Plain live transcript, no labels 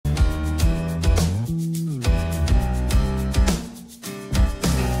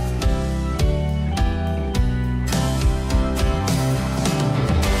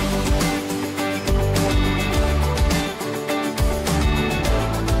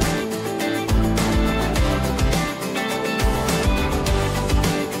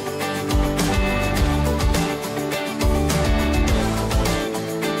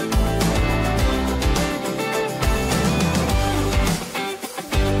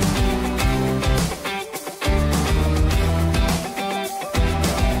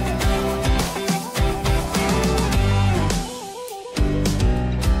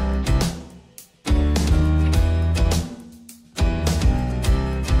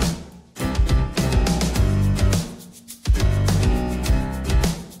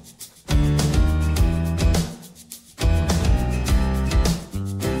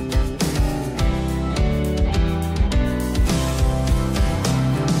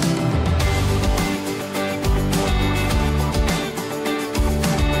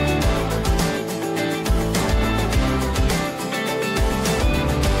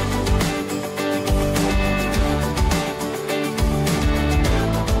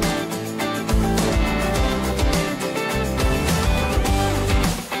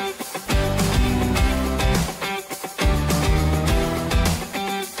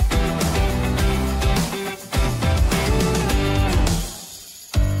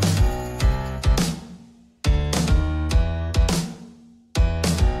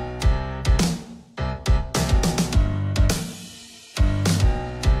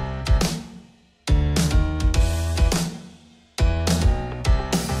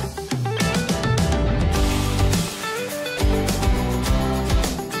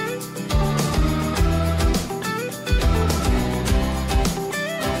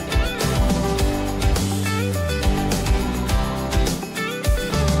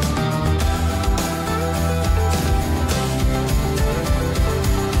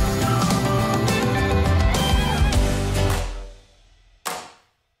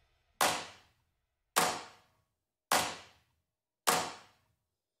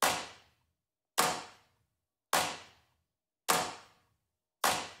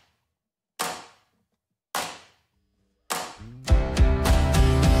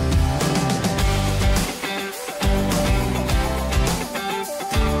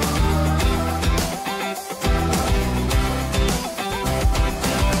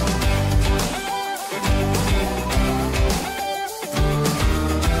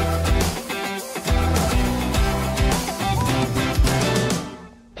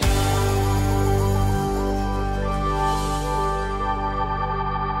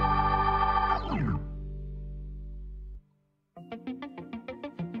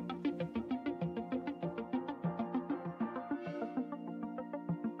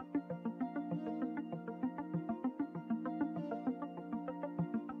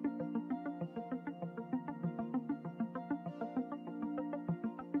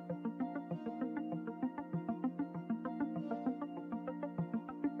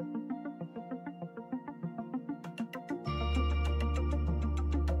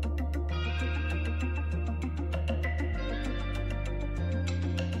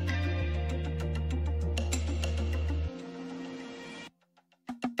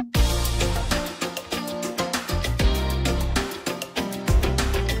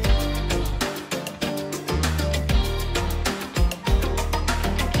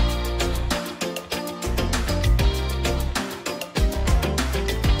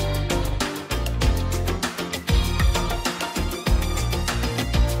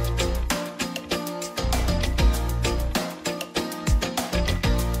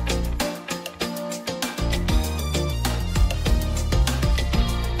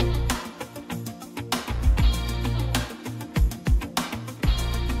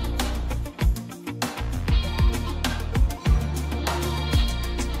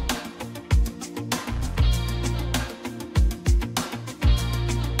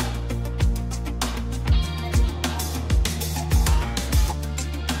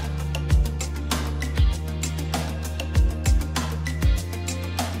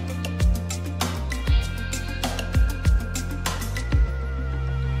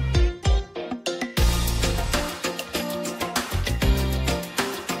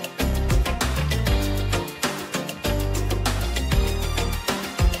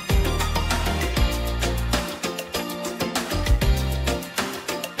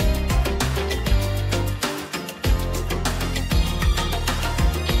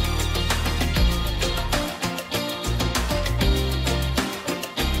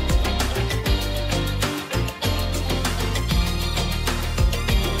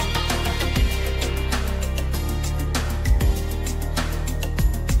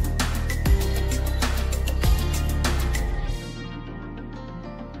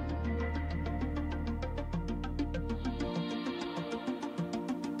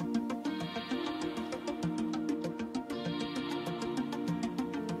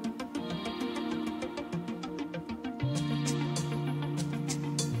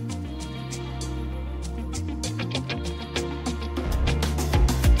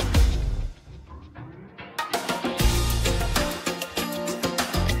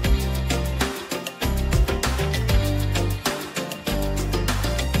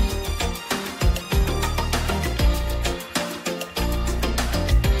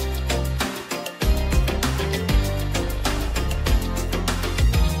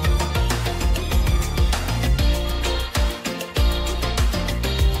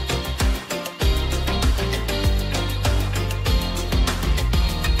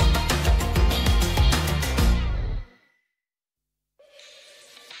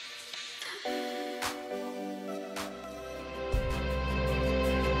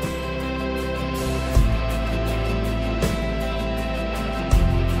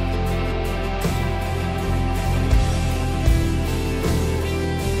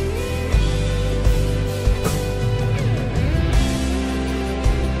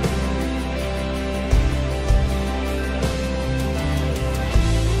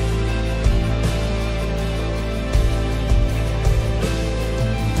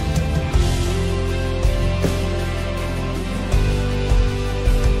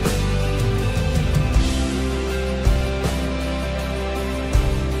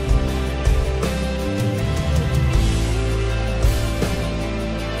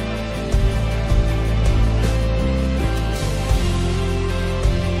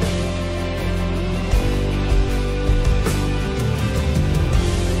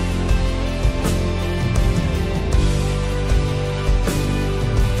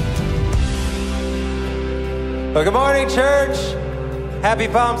Well, good morning, church. Happy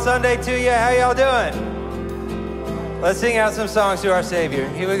Palm Sunday to you. How y'all doing? Let's sing out some songs to our Savior.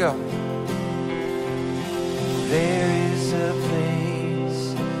 Here we go. There is a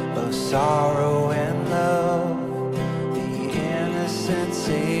place of sorrow and love, the innocent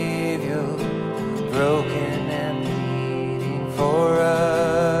Savior, broken and bleeding for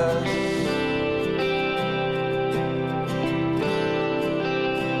us.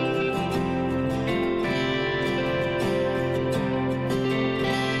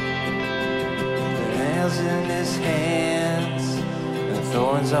 The nails in his hands, the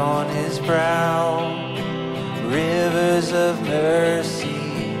thorns on his brow, rivers of mercy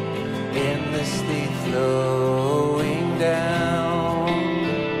endlessly flowing down.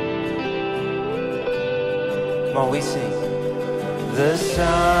 Come on, we sing. The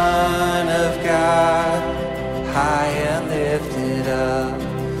Son of God, high and lifted up,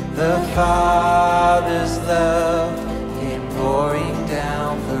 the Father's love came pouring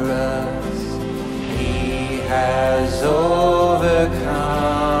down for us. He has overcome.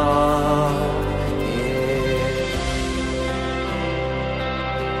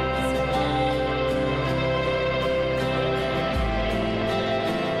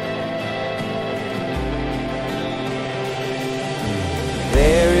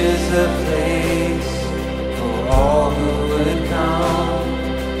 There is a place for all who would come.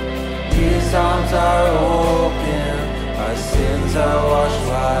 His arms are open, our sins are washed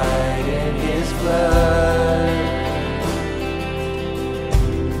white in his blood.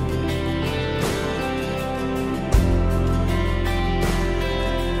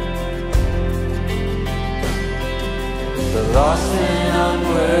 The lost and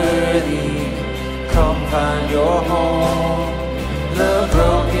unworthy, come find your home. The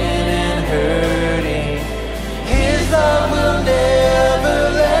broken and hurting, his love will never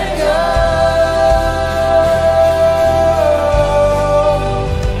let go.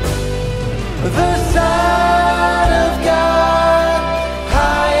 The Son of God,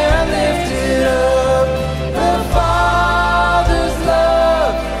 high and lifted up, the Father's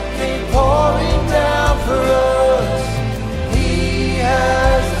love came pouring down for us. He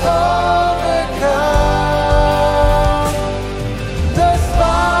has overcome. The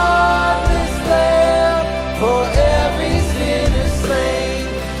spotless Lamb, for every sinner slain,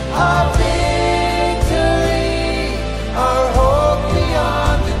 our victory, our hope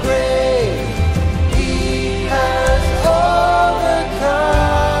beyond the grave. He has overcome.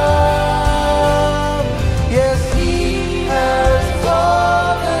 Yes, he has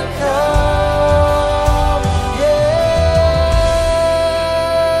overcome. Yeah,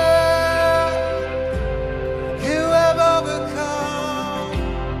 you have overcome.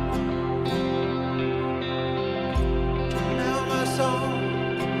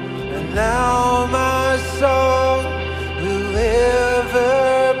 And now my song will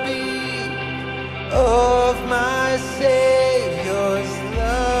ever be of my Savior's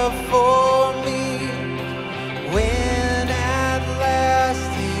love for me. When at last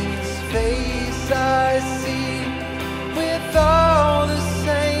his face I see, with all the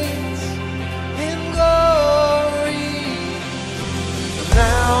saints in glory.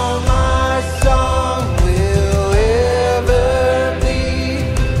 Now my song will ever be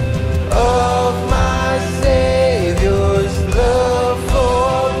of my Savior's love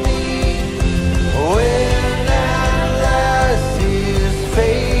for me. When at last his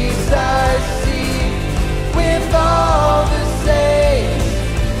face I see, with all the saints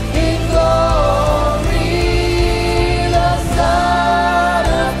in glory. The Son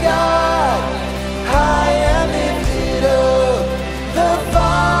of God, high and lifted up, the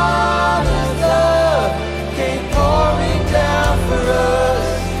Father's love came pouring down for us,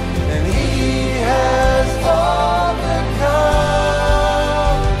 and he has overcome.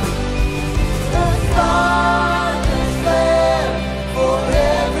 The spotless Lamb, for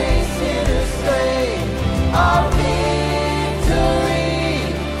every sinner slain, our victory,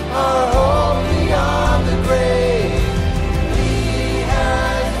 our hope beyond the grave. He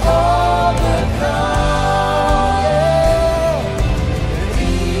has overcome. Yeah.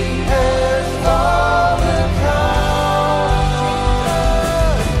 He has overcome.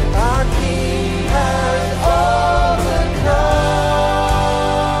 Our King has overcome.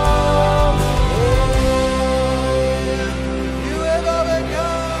 Yeah. You have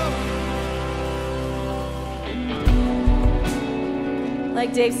overcome.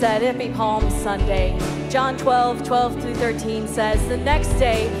 Like Dave said, happy Palm Sunday. John 12:12-13 says, the next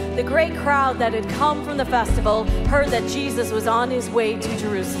day, the great crowd that had come from the festival heard that Jesus was on his way to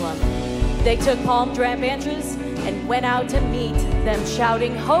Jerusalem. They took palm branches and went out to meet them,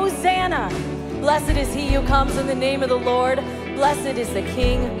 shouting, Hosanna! Blessed is he who comes in the name of the Lord. Blessed is the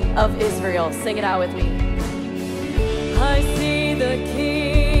King of Israel. Sing it out with me. I see the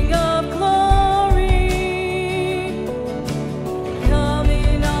King of glory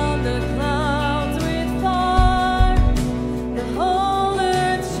coming on the clouds with fire. The whole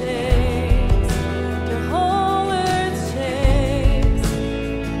earth shakes. The whole earth shakes.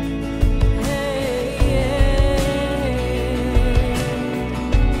 Hey,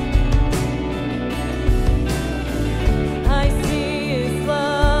 I see his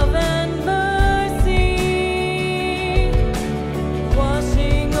love and mercy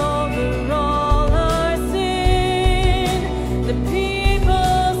washing over all our sin. The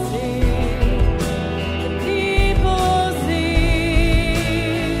people sing, the people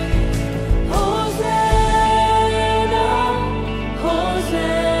sing. Hosanna, Hosanna,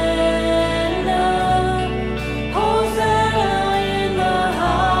 Hosanna in the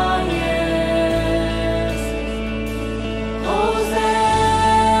highest. Hosanna,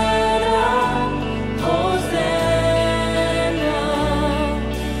 Hosanna,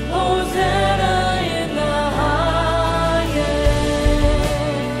 Hosanna in the highest.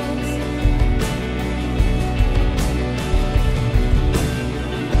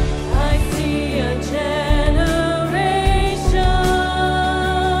 I see a generation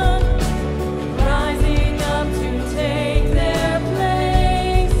rising up to take their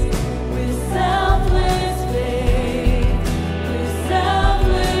place with selfless faith, with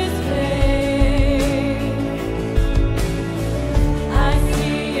selfless faith. I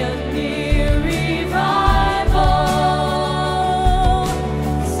see a near revival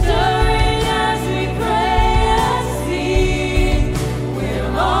stirring as we pray and sing.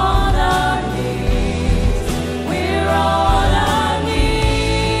 We're on our knees. We're on our knees.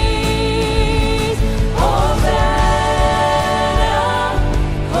 Hosanna,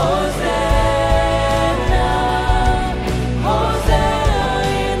 Hosanna, Hosanna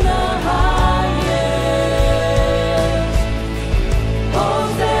in the highest.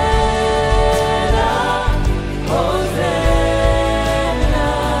 Hosanna, Hosanna,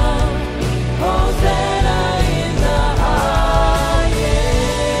 Hosanna in the highest.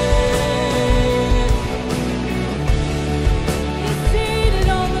 He's seated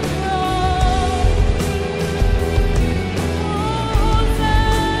on the throne.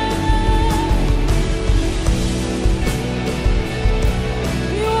 Hosanna.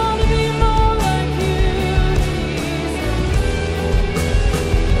 We want to be more like you, Jesus.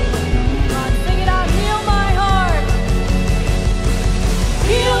 Come on, sing it out. Heal my heart.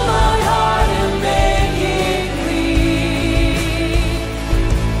 Heal my heart and make it clean.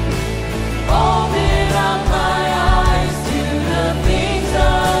 Open up my eyes to the things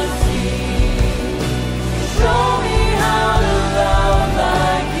unseen. Show me how to love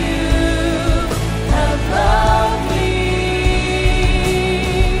like you have loved me.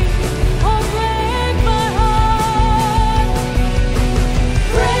 Oh, break my heart.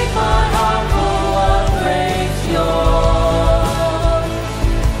 Break my heart for what breaks yours.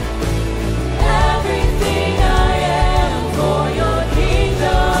 Everything I am for your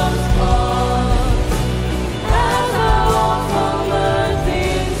kingdom's cause. As I walk from earth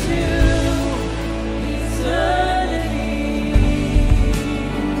into eternity.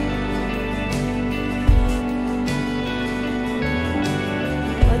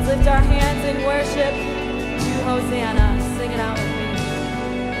 Let's lift our hands in worship to Hosanna. Sing it out with me.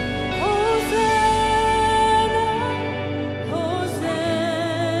 Hosanna,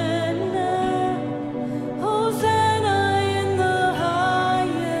 Hosanna, Hosanna in the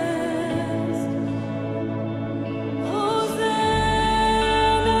highest.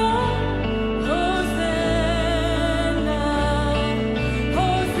 Hosanna, Hosanna,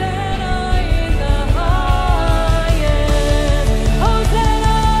 Hosanna in the highest.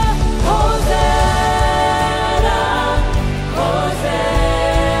 Hosanna, Hosanna,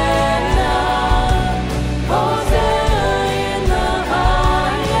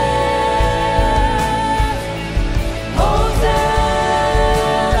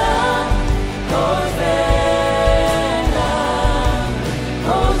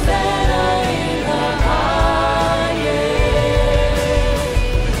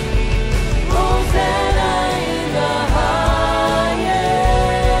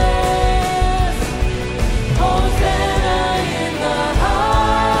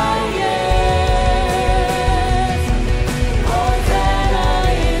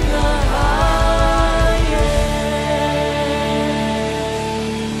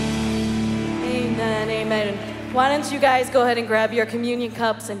 Why don't you guys go ahead and grab your communion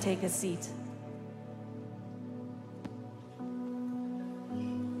cups and take a seat.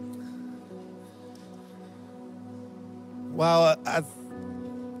 Well,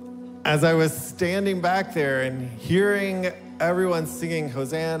 as I was standing back there and hearing everyone singing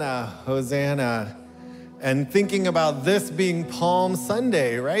Hosanna, Hosanna, and thinking about this being Palm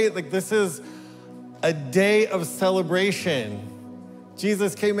Sunday, right? Like this is a day of celebration.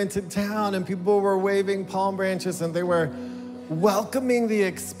 Jesus came into town and people were waving palm branches and they were welcoming the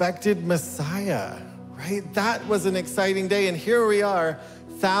expected Messiah, right? That was an exciting day. And here we are,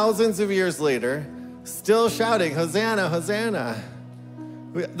 thousands of years later, still shouting, Hosanna, Hosanna.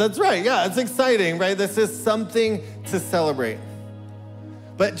 That's right, yeah, it's exciting, right? This is something to celebrate.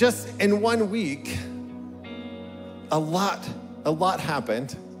 But just in 1 week, a lot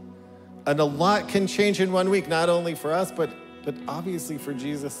happened. And a lot can change in 1 week, not only for us, but obviously for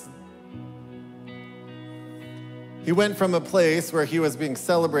Jesus. He went from a place where he was being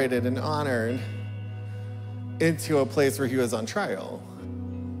celebrated and honored into a place where he was on trial,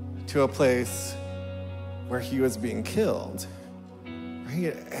 to a place where he was being killed,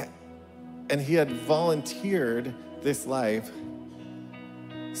 right? And he had volunteered this life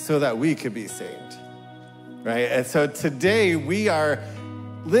so that we could be saved, right? And so today we are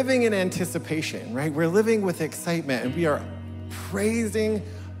living in anticipation, right? We're living with excitement and we are praising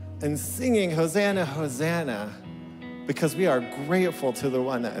and singing Hosanna, Hosanna, because we are grateful to the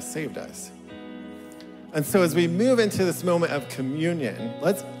one that has saved us. And so as we move into this moment of communion,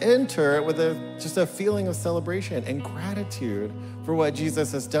 let's enter it with just a feeling of celebration and gratitude for what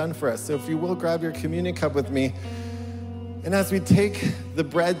Jesus has done for us. So if you will, grab your communion cup with me. And as we take the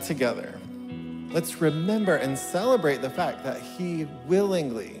bread together, let's remember and celebrate the fact that he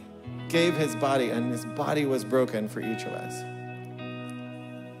willingly gave his body and his body was broken for each of us.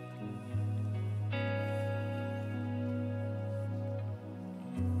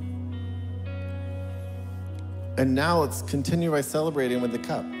 And now let's continue by celebrating with the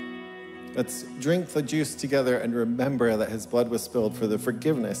cup. Let's drink the juice together and remember that his blood was spilled for the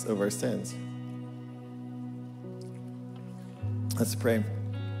forgiveness of our sins. Let's pray.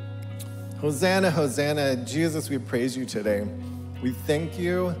 Hosanna, Hosanna. Jesus, we praise you today. We thank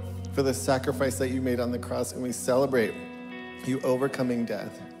you for the sacrifice that you made on the cross, and we celebrate you overcoming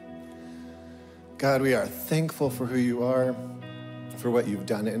death. God, we are thankful for who you are, for what you've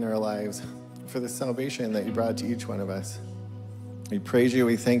done in our lives, for the salvation that you brought to each one of us. We praise you,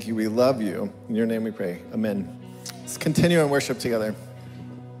 we thank you, we love you. In your name we pray, amen. Let's continue in worship together.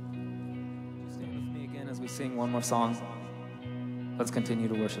 Stand with me again as we sing one more song. Let's continue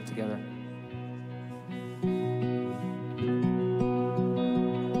to worship together.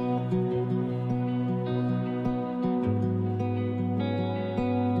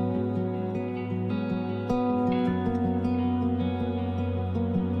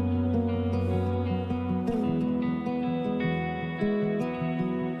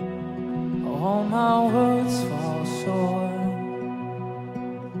 All my words fall short.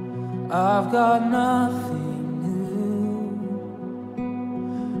 I've got nothing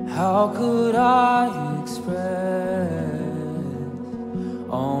new. How could I express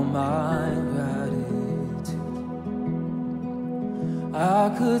all my gratitude? I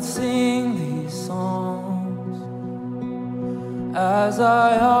could sing these songs as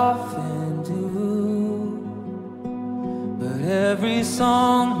I often do, but every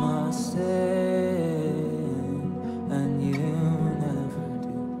song must end, and you never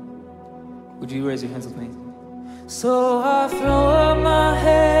do. Would you raise your hands with me? So I throw up my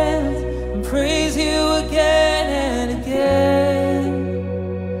hands and praise you again and again,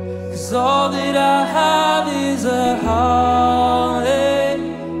 'cause all that I have is a hallelujah,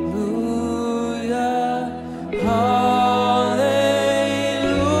 hallelujah.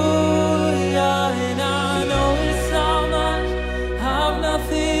 And I know it's not much, I've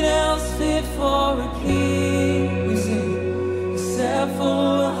nothing else fit for a king, we sing, except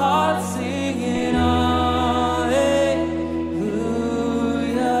for a heart singing hallelujah,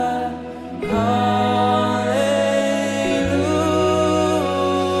 hallelujah.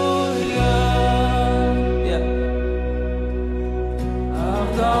 Yeah.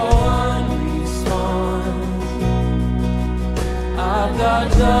 I've got one response, I've got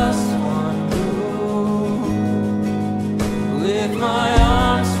just one move, with my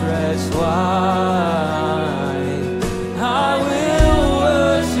arms stretched wide, I will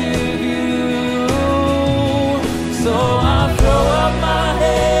worship you. So I throw up my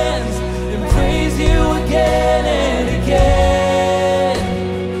hands and praise you again and again,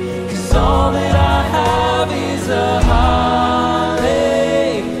 'cause all that I have is a hallelujah,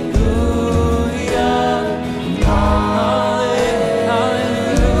 hallelujah.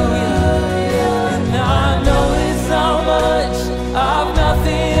 And I know it's not much, I've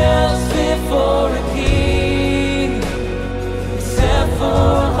nothing else fit for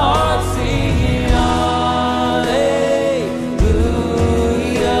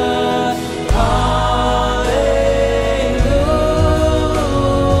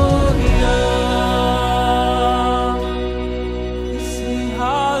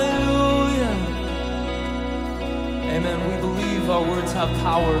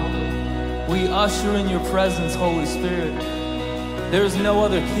power. We usher in your presence, Holy Spirit. There is no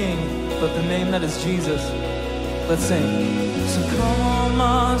other King but the name that is Jesus. Let's sing. So come on,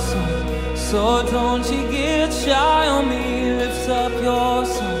 my soul, so don't you get shy on me. Lift up your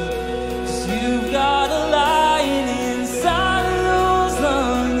song, 'cause you've got a lion inside of those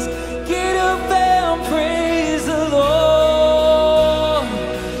lungs. Get up and praise the Lord.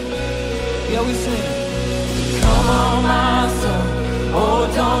 Yeah, we sing. Come on, my soul, oh,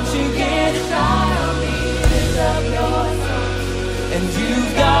 don't you get shy on me. Lift up your song, and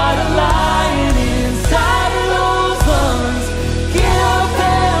you've got a lion inside of those lungs. Get up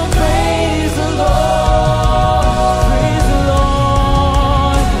and praise the Lord. Praise the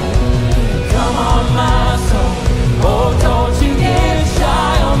Lord. Come on, my soul, oh, don't you get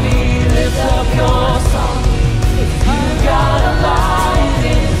shy on me. Lift up your song. You've got a lion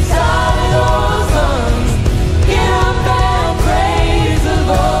inside of those lungs. Get up and praise the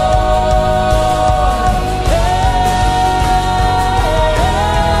Lord.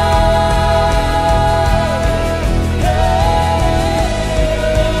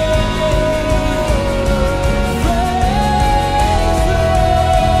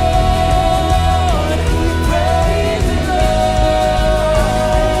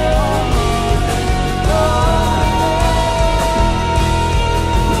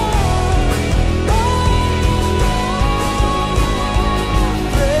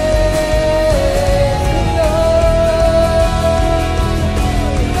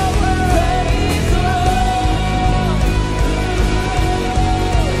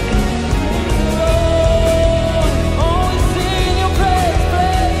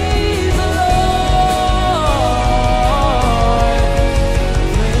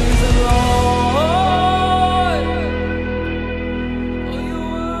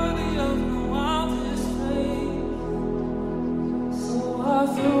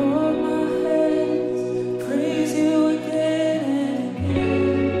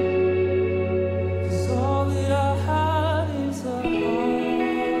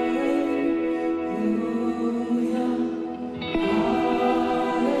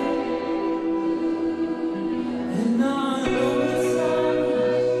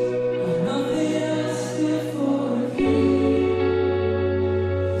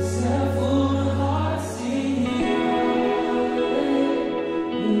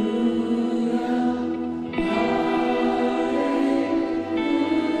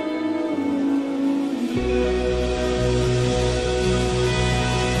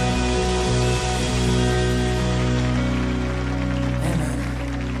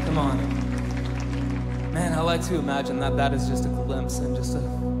 To imagine that is just a glimpse and just a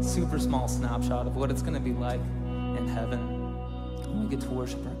super small snapshot of what it's going to be like in heaven when we get to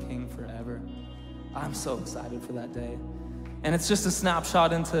worship our King forever. I'm so excited for that day. And it's just a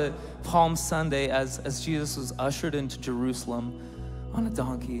snapshot into Palm Sunday as Jesus was ushered into Jerusalem on a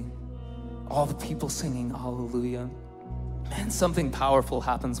donkey, all the people singing hallelujah. Man, something powerful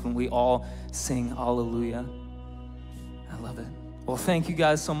happens when we all sing hallelujah. I love it. Well, thank you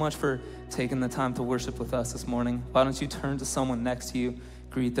guys so much for taking the time to worship with us this morning. Why don't you turn to someone next to you,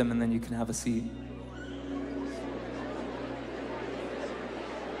 greet them, and then you can have a seat.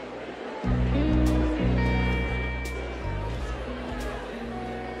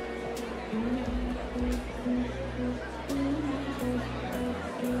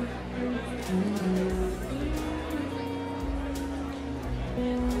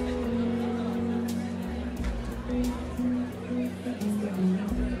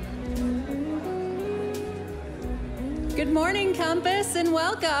 Good morning, Compass, and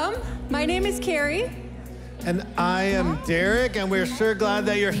welcome. My name is Carrie. And I am Derek, and we're sure glad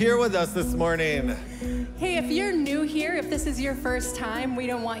that you're here with us this morning. Hey, if you're new here, if this is your first time, we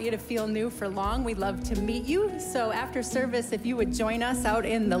don't want you to feel new for long. We'd love to meet you. So after service, if you would join us out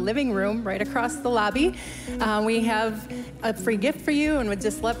in the living room right across the lobby, we have a free gift for you, and we'd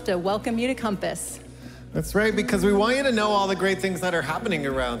just love to welcome you to Compass. That's right, because we want you to know all the great things that are happening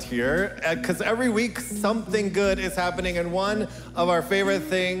around here, because every week something good is happening, and one of our favorite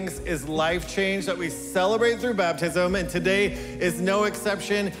things is life change that we celebrate through baptism, and today is no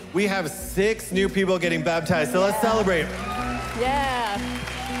exception. We have 6 new people getting baptized, so let's celebrate. Yeah.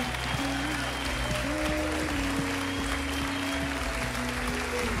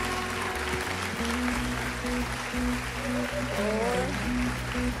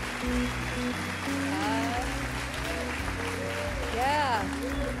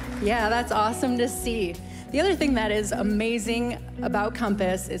 Yeah, that's awesome to see. The other thing that is amazing about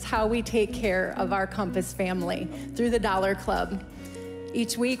Compass is how we take care of our Compass family through the Dollar Club.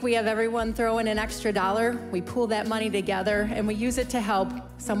 Each week we have everyone throw in an extra $1. We pool that money together and we use it to help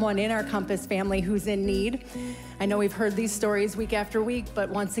someone in our Compass family who's in need. I know we've heard these stories week after week, but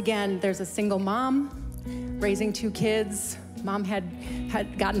once again, there's a single mom raising 2 kids. Mom had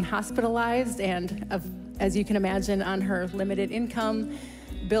gotten hospitalized, and as you can imagine, on her limited income,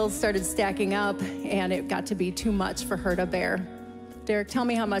 bills started stacking up and it got to be too much for her to bear. Derek, tell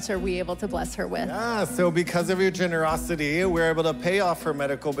me, how much are we able to bless her with? Yeah, so because of your generosity, we're able to pay off her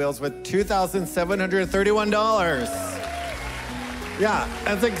medical bills with $2,731. Yeah,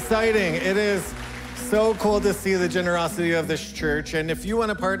 that's exciting. It is so cool to see the generosity of this church. And if you want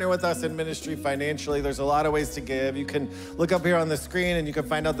to partner with us in ministry financially, there's a lot of ways to give. You can look up here on the screen and you can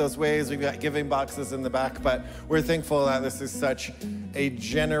find out those ways. We've got giving boxes in the back, but we're thankful that this is such a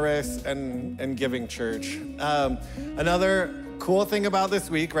generous and giving church. Another cool thing about this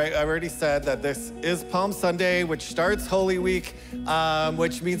week, right? I already said that this is Palm Sunday, which starts Holy Week,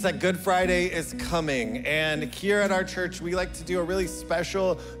 which means that Good Friday is coming. And here at our church, we like to do a really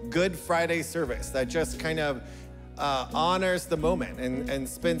special Good Friday service that just kind of honors the moment and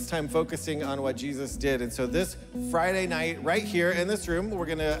spends time focusing on what Jesus did. And so this Friday night, right here in this room, we're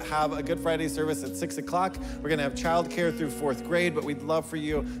gonna have a Good Friday service at 6 o'clock. We're gonna have childcare through 4th grade, but we'd love for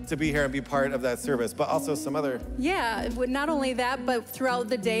you to be here and be part of that service, but also some other. Yeah, not only that, but throughout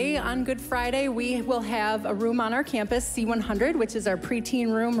the day on Good Friday, we will have a room on our campus, C100, which is our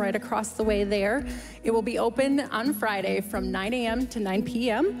preteen room right across the way there. It will be open on Friday from 9 a.m. to 9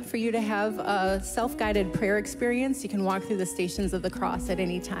 p.m. for you to have a self-guided prayer experience. You can walk through the Stations of the Cross at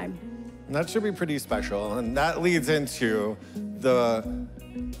any time. And that should be pretty special. And that leads into the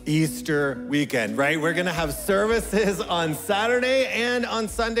Easter weekend, right? We're gonna have services on Saturday and on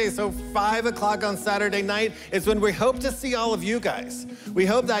Sunday. So 5 o'clock on Saturday night is when we hope to see all of you guys. We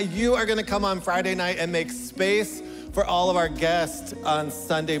hope that you are gonna come on Friday night and make space for all of our guests on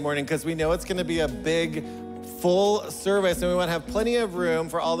Sunday morning, because we know it's gonna be a big, full service, and we want to have plenty of room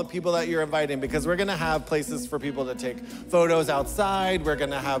for all the people that you're inviting, because we're going to have places for people to take photos outside. We're going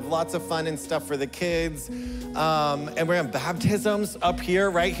to have lots of fun and stuff for the kids. And we're going to have baptisms up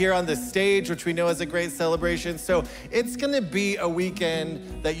here, right here on the stage, which we know is a great celebration. So it's going to be a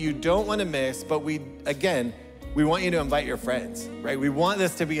weekend that you don't want to miss, but we want you to invite your friends, right? We want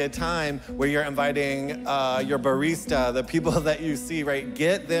this to be a time where you're inviting your barista, the people that you see, right?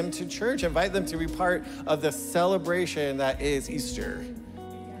 Get them to church, invite them to be part of the celebration that is Easter.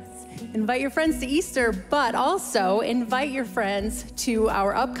 Yes. Invite your friends to Easter, but also invite your friends to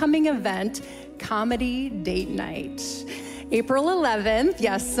our upcoming event, Comedy Date Night. April 11th,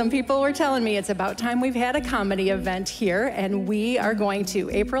 yes, some people were telling me it's about time we've had a comedy event here, and we are going to.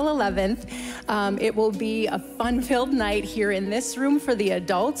 April 11th, it will be a fun-filled night here in this room for the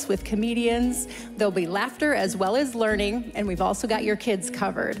adults with comedians. There'll be laughter as well as learning, and we've also got your kids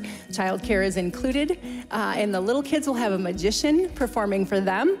covered. Childcare is included, and the little kids will have a magician performing for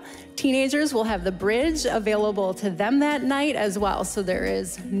them. Teenagers will have the bridge available to them that night as well, so there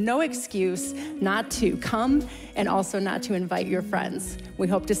is no excuse not to come and also not to invite your friends. We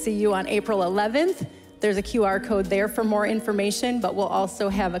hope to see you on April 11th. There's a QR code there for more information, but we'll also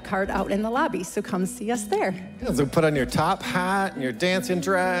have a card out in the lobby, so come see us there. Yeah, so put on your top hat and your dancing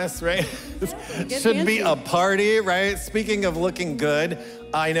dress, right? Should be a party, right? Speaking of looking good,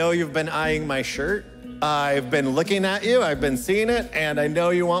 I know you've been eyeing my shirt. I've been looking at you, I've been seeing it, and I know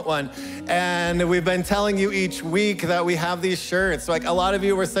you want one. And we've been telling you each week that we have these shirts. Like a lot of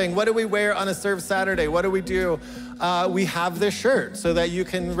you were saying, what do we wear on a Serve Saturday? What do we do? We have this shirt so that you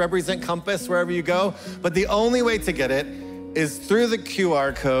can represent Compass wherever you go. But the only way to get it is through the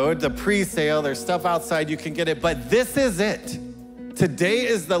QR code, the pre-sale. There's stuff outside, you can get it, but this is it. Today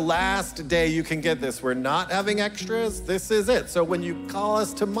is the last day you can get this. We're not having extras. This is it. So when you call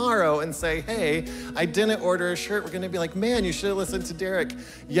us tomorrow and say, hey, I didn't order a shirt, we're gonna be like, man, you should have listened to Derek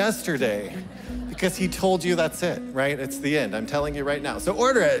yesterday, because he told you that's it, right? It's the end. I'm telling you right now. So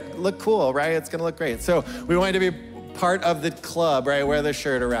order it. Look cool, right? It's gonna look great. So we want you to be part of the club, right? Wear the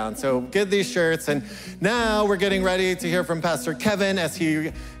shirt around. So get these shirts. And now we're getting ready to hear from Pastor Kevin as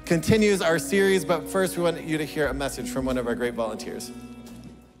he continues our series. But first, we want you to hear a message from one of our great volunteers.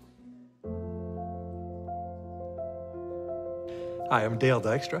 Hi, I'm Dale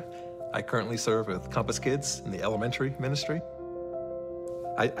Dykstra. I currently serve with Compass Kids in the elementary ministry.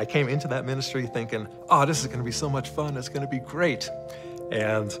 I came into that ministry thinking, oh, this is gonna be so much fun. It's gonna be great.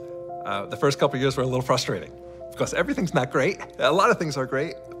 And the first couple of years were a little frustrating, because everything's not great. A lot of things are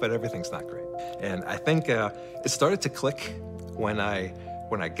great, but everything's not great. And I think it started to click when I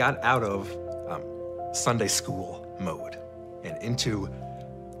got out of Sunday school mode and into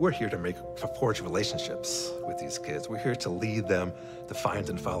we're here to forge relationships with these kids. We're here to lead them to find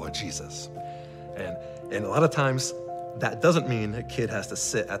and follow Jesus. And a lot of times, that doesn't mean a kid has to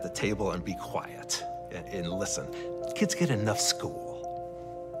sit at the table and be quiet and listen. Kids get enough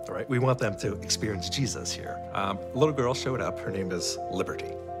school, all right? We want them to experience Jesus here. A little girl showed up. Her name is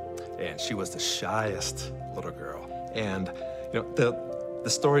Liberty, and she was the shyest little girl. And the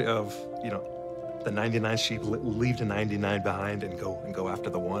story of the 99 sheep leave the 99 behind and go after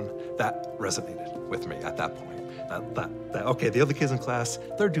the one, that resonated with me at that point. That okay, the other kids in class,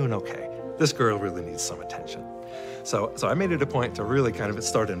 they're doing okay. This girl really needs some attention. So I made it a point to really kind of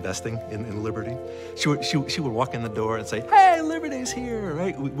start investing in Liberty. She would walk in the door and say, "Hey, Liberty's here!"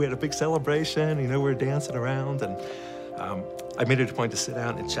 Right? We had a big celebration. We were dancing around, and I made it a point to sit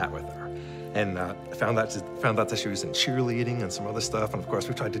down and chat with her. And found out that she was in cheerleading and some other stuff. And of course,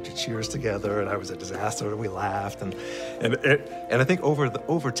 we tried to do cheers together, and I was a disaster. We laughed, and I think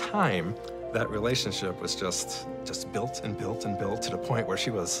over time, that relationship was just built and built and built to the point where she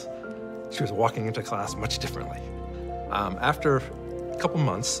was walking into class much differently. After a couple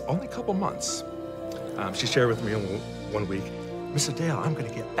months, only a couple months, she shared with me one week, "Mr. Dale, I'm going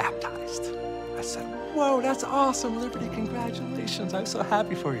to get baptized." I said, "Whoa, that's awesome, Liberty! Congratulations! I'm so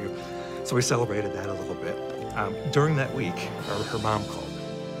happy for you." So we celebrated that a little bit. During that week, her mom called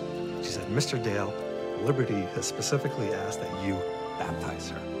me. She said, "Mr. Dale, Liberty has specifically asked that you baptize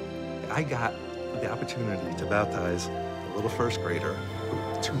her." I got the opportunity to baptize a little first grader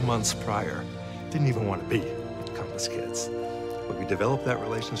who 2 months prior didn't even want to be with Compass Kids. But we developed that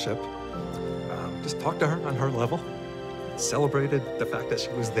relationship, just talked to her on her level, celebrated the fact that she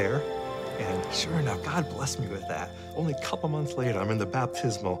was there, and sure enough, God blessed me with that. Only a couple months later, I'm in the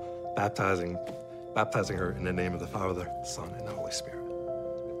baptismal, baptizing her in the name of the Father, the Son, and the Holy Spirit.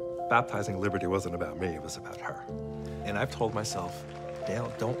 Baptizing Liberty wasn't about me, it was about her. And I've told myself,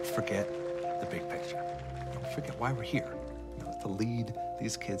 Dale, don't forget the big picture. Don't forget why we're here, to lead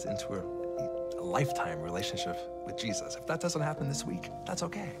these kids into a lifetime relationship with Jesus. If that doesn't happen this week, that's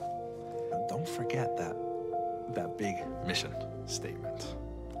okay. Don't forget that big mission statement.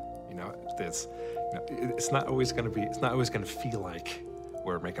 It's not always going to feel like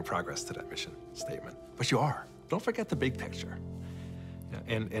we're making progress to that mission statement, but you are. Don't forget the big picture.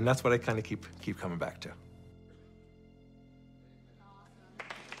 And that's what I kind of keep coming back to.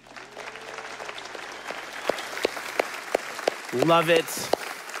 Love it.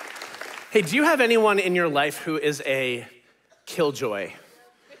 Hey, do you have anyone in your life who is a killjoy?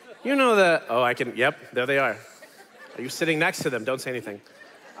 Yep, there they are. Are you sitting next to them? Don't say anything.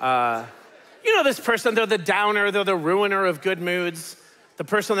 This person, they're the downer, they're the ruiner of good moods, the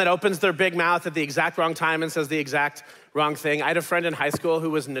person that opens their big mouth at the exact wrong time and says the exact wrong thing. I had a friend in high school who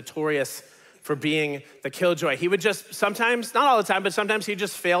was notorious for being the killjoy. He would just sometimes, not all the time, but sometimes he'd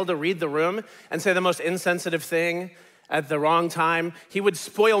just fail to read the room and say the most insensitive thing at the wrong time. He would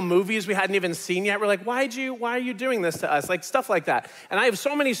spoil movies we hadn't even seen yet. We're like, why are you doing this to us? Like stuff like that. And I have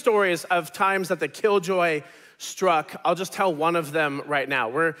so many stories of times that the killjoy struck. I'll just tell one of them right now.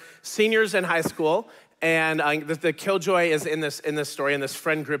 We're seniors in high school, and the killjoy is in this story, in this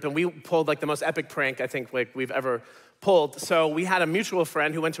friend group, and we pulled like the most epic prank I think like we've ever pulled. So we had a mutual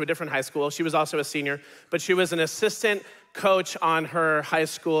friend who went to a different high school. She was also a senior, but she was an assistant coach on her high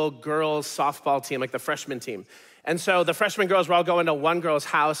school girls softball team, like the freshman team. And so the freshman girls were all going to one girl's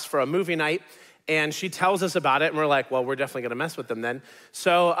house for a movie night, and she tells us about it, and we're like, well, we're definitely gonna mess with them then.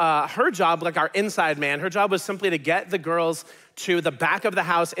 So her job, like our inside man, her job was simply to get the girls to the back of the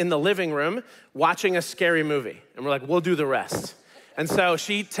house in the living room watching a scary movie. And we're like, we'll do the rest. And so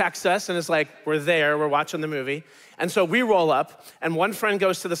she texts us and is like, we're there, we're watching the movie. And so we roll up, and one friend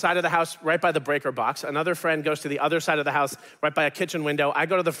goes to the side of the house right by the breaker box. Another friend goes to the other side of the house right by a kitchen window. I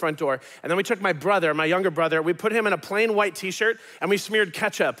go to the front door, and then we took my brother, my younger brother, we put him in a plain white t-shirt, and we smeared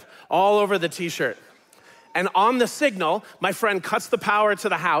ketchup all over the t-shirt. And on the signal, my friend cuts the power to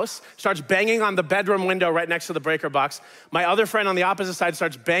the house, starts banging on the bedroom window right next to the breaker box. My other friend on the opposite side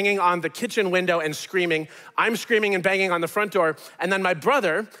starts banging on the kitchen window and screaming. I'm screaming and banging on the front door. And then my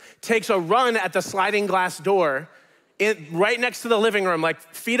brother takes a run at the sliding glass door right next to the living room, like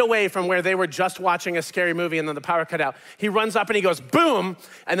feet away from where they were just watching a scary movie, and then the power cut out. He runs up and he goes, boom,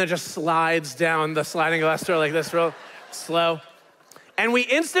 and then just slides down the sliding glass door like this, real slow. And we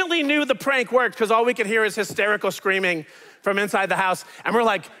instantly knew the prank worked because all we could hear is hysterical screaming from inside the house. And we're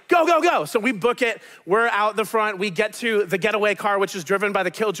like, go, go, go. So we book it, we're out the front, we get to the getaway car, which is driven by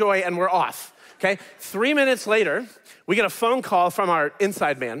the killjoy, and we're off, okay? 3 minutes later, we get a phone call from our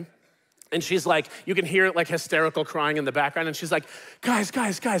inside man. And she's like, you can hear like hysterical crying in the background. And she's like, guys,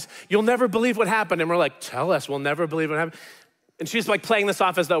 you'll never believe what happened. And we're like, tell us, we'll never believe what happened. And she's like playing this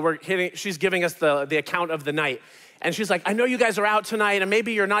off as though she's giving us the account of the night. And she's like, I know you guys are out tonight and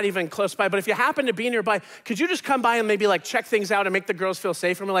maybe you're not even close by, but if you happen to be nearby, could you just come by and maybe like check things out and make the girls feel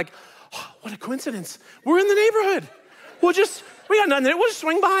safe? And we're like, oh, what a coincidence. We're in the neighborhood. We got nothing to do. We'll just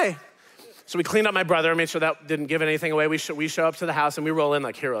swing by. So we cleaned up my brother, made sure that didn't give anything away. We show up to the house and we roll in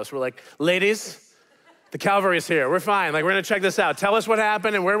like heroes. We're like, ladies, the cavalry's here. We're fine. Like, we're gonna check this out. Tell us what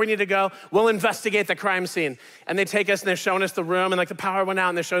happened and where we need to go. We'll investigate the crime scene. And they take us and they're showing us the room and like the power went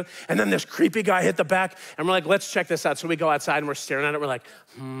out and then this creepy guy hit the back and we're like, let's check this out. So we go outside and we're staring at it. We're like,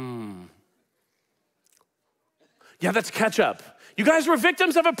 yeah, that's ketchup. You guys were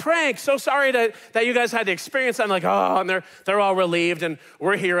victims of a prank. So sorry that you guys had to experience that. I'm like, oh, and they're all relieved and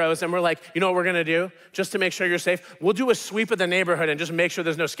we're heroes. And we're like, you know what we're gonna do? Just to make sure you're safe, we'll do a sweep of the neighborhood and just make sure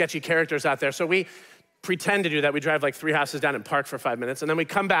there's no sketchy characters out there. So we pretend to do that. We drive like 3 houses down and park for 5 minutes. And then we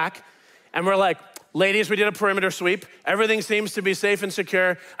come back and we're like, ladies, we did a perimeter sweep. Everything seems to be safe and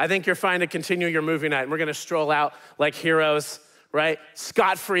secure. I think you're fine to continue your movie night. And we're gonna stroll out like heroes, right?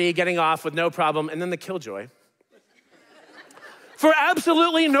 Scot-free, getting off with no problem. And then the killjoy, for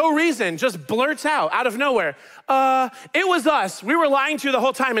absolutely no reason, just blurts out of nowhere, it was us. We were lying to you the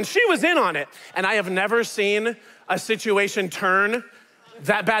whole time and she was in on it. And I have never seen a situation turn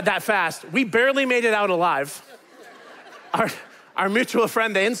that bad, that fast. We barely made it out alive. Our mutual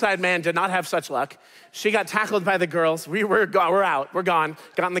friend, the inside man, did not have such luck. She got tackled by the girls. We're out, we're gone.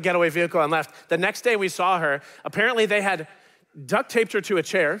 Got in the getaway vehicle and left. The next day we saw her. Apparently they had duct taped her to a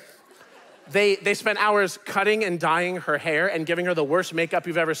chair. They spent hours cutting and dyeing her hair and giving her the worst makeup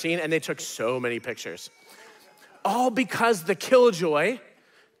you've ever seen, and they took so many pictures. All because the killjoy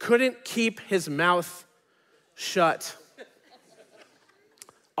couldn't keep his mouth shut.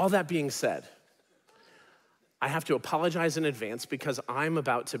 All that being said, I have to apologize in advance because I'm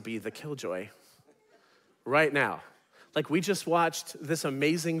about to be the killjoy right now. Like, we just watched this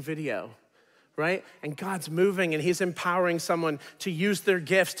amazing video, right? And God's moving and he's empowering someone to use their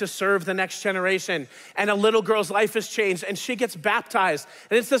gifts to serve the next generation. And a little girl's life is changed and she gets baptized.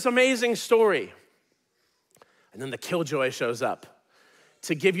 And it's this amazing story. And then the killjoy shows up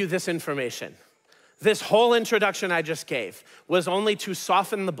to give you this information. This whole introduction I just gave was only to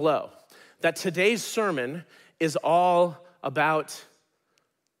soften the blow that today's sermon is all about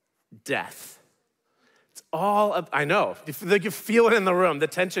death. It's all, I know, you feel it in the room, the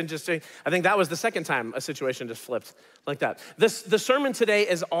tension just, I think that was the second time a situation just flipped like that. The sermon today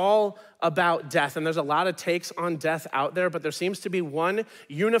is all about death, and there's a lot of takes on death out there, but there seems to be one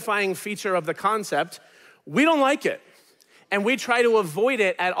unifying feature of the concept. We don't like it, and we try to avoid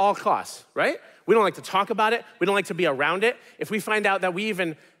it at all costs, right? We don't like to talk about it. We don't like to be around it. If we find out that we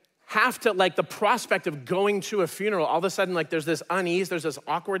even have to, like, the prospect of going to a funeral, all of a sudden, like, there's this unease, there's this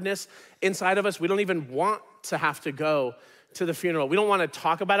awkwardness inside of us. We don't even want to have to go to the funeral. We don't want to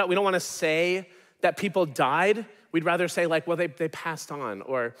talk about it. We don't want to say that people died. We'd rather say, like, well, they passed on,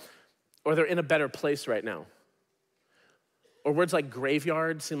 or they're in a better place right now. Or words like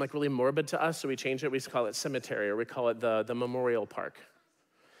graveyard seem like really morbid to us, so we change it. We call it cemetery, or we call it the memorial park.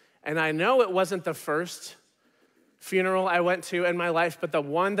 And I know it wasn't the first funeral I went to in my life, but the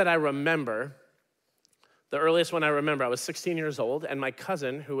one that I remember, the earliest one I remember, I was 16 years old, and my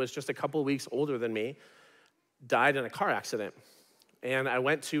cousin, who was just a couple weeks older than me, died in a car accident. And I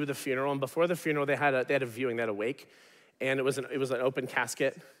went to the funeral, and before the funeral, they had a viewing, they had a wake, and it was an open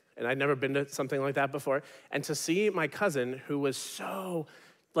casket, and I'd never been to something like that before. And to see my cousin, who was so,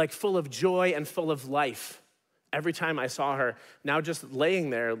 like, full of joy and full of life, every time I saw her, now just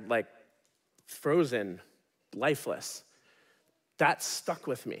laying there, like, frozen, lifeless, that stuck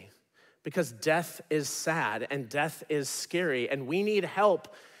with me, because death is sad and death is scary, and we need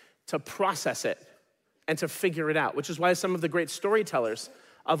help to process it and to figure it out, which is why some of the great storytellers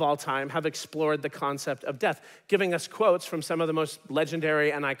of all time have explored the concept of death, giving us quotes from some of the most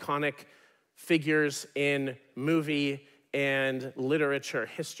legendary and iconic figures in movie and literature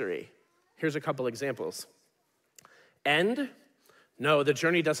history. Here's a couple examples. End? No, the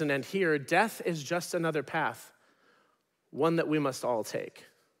journey doesn't end here. Death is just another path, one that we must all take.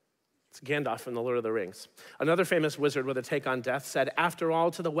 It's Gandalf from The Lord of the Rings. Another famous wizard with a take on death said, after all,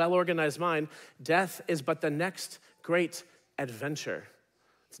 to the well-organized mind, death is but the next great adventure.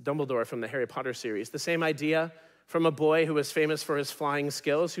 It's Dumbledore from the Harry Potter series. The same idea from a boy who was famous for his flying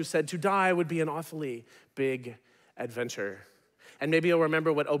skills, who said to die would be an awfully big adventure. And maybe you'll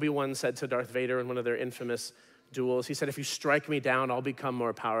remember what Obi-Wan said to Darth Vader in one of their infamous duels. He said, if you strike me down, I'll become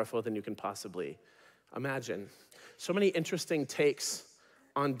more powerful than you can possibly imagine. So many interesting takes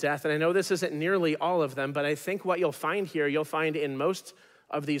on death, and I know this isn't nearly all of them, but I think what you'll find here, you'll find in most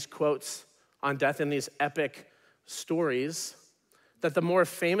of these quotes on death, in these epic stories, that the more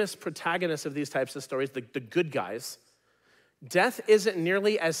famous protagonists of these types of stories, the good guys, death isn't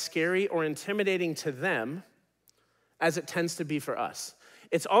nearly as scary or intimidating to them as it tends to be for us.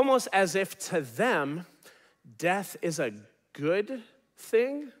 It's almost as if to them, death is a good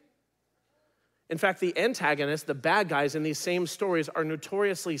thing. In fact, the antagonists, the bad guys in these same stories, are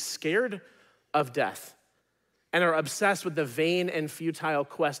notoriously scared of death and are obsessed with the vain and futile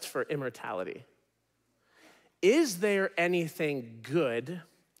quest for immortality. Is there anything good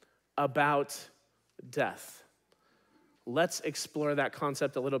about death? Let's explore that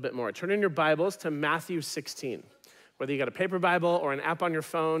concept a little bit more. Turn in your Bibles to Matthew 16. Whether you got a paper Bible or an app on your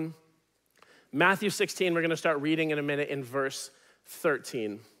phone, Matthew 16, we're gonna start reading in a minute in verse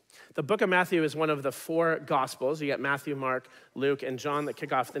 13. The book of Matthew is one of the four Gospels. You got Matthew, Mark, Luke, and John that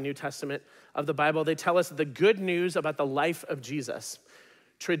kick off the New Testament of the Bible. They tell us the good news about the life of Jesus.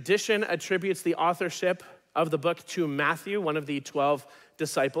 Tradition attributes the authorship of the book to Matthew, one of the 12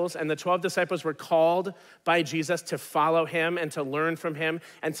 disciples. And the 12 disciples were called by Jesus to follow him and to learn from him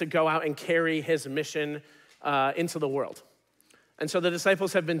and to go out and carry his mission into the world. And so the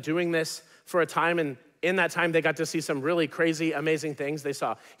disciples have been doing this for a time, and in that time, they got to see some really crazy, amazing things. They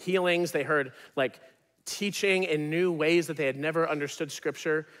saw healings. They heard teaching in new ways that they had never understood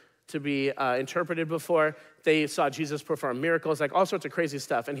scripture to be interpreted before. They saw Jesus perform miracles, all sorts of crazy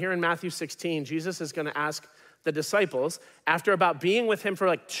stuff. And here in Matthew 16, Jesus is gonna ask the disciples, after about being with him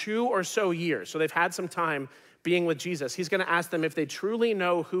for 2 or so years, so they've had some time being with Jesus, he's gonna ask them if they truly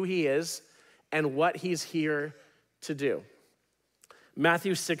know who he is and what he's here to do.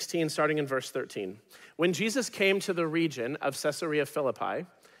 Matthew 16, starting in verse 13. When Jesus came to the region of Caesarea Philippi,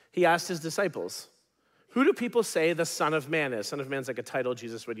 he asked his disciples, "Who do people say the Son of Man is?" Son of Man's like a title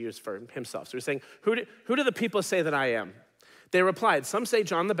Jesus would use for himself. So he's saying, who do the people say that I am? They replied, "Some say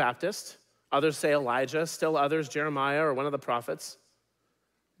John the Baptist, others say Elijah, still others Jeremiah or one of the prophets.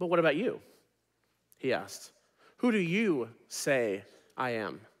 But what about you?" He asked. "Who do you say I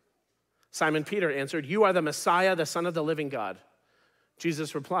am?" Simon Peter answered, "You are the Messiah, the Son of the living God."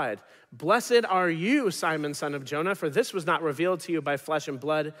 Jesus replied, "Blessed are you, Simon, son of Jonah, for this was not revealed to you by flesh and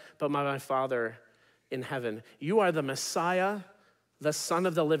blood, but by my Father in heaven. You are the Messiah, the Son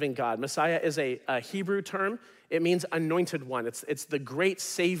of the living God." Messiah is a Hebrew term. It means anointed one. It's the great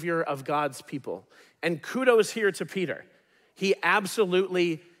Savior of God's people. And kudos here to Peter. He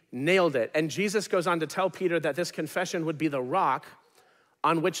absolutely nailed it. And Jesus goes on to tell Peter that this confession would be the rock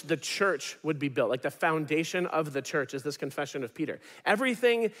on which the church would be built. The foundation of the church is this confession of Peter.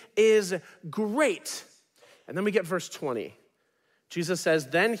 Everything is great. And then we get verse 20. Jesus says,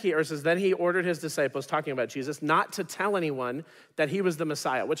 then he ordered his disciples, talking about Jesus, not to tell anyone that he was the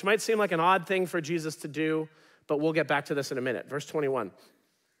Messiah, which might seem like an odd thing for Jesus to do, but we'll get back to this in a minute. Verse 21.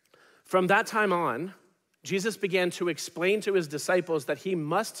 From that time on, Jesus began to explain to his disciples that he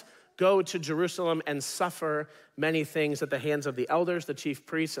must go to Jerusalem and suffer many things at the hands of the elders, the chief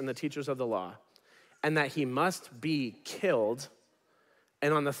priests, and the teachers of the law, and that he must be killed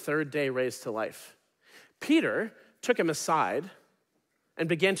and on the third day raised to life. Peter took him aside and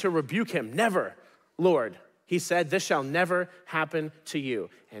began to rebuke him. "Never, Lord," he said, "this shall never happen to you."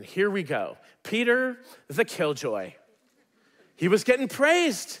 And here we go. Peter, the killjoy. He was getting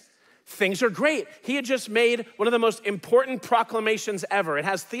praised. Things are great. He had just made one of the most important proclamations ever. It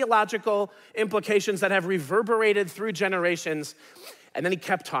has theological implications that have reverberated through generations. And then he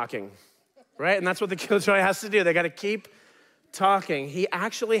kept talking, right? And that's what the killjoy has to do. They got to keep talking. He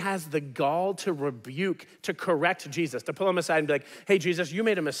actually has the gall to rebuke, to correct Jesus, to pull him aside and be like, "Hey, Jesus, you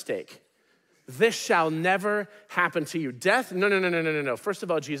made a mistake. This shall never happen to you. Death? No. First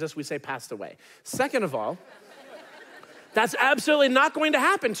of all, Jesus, we say passed away. Second of all, that's absolutely not going to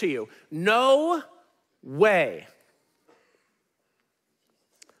happen to you. No way."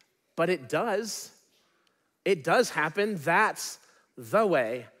 But it does. It does happen. That's the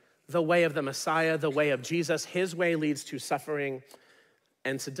way of the Messiah, the way of Jesus. His way leads to suffering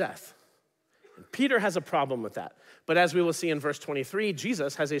and to death. And Peter has a problem with that. But as we will see in verse 23,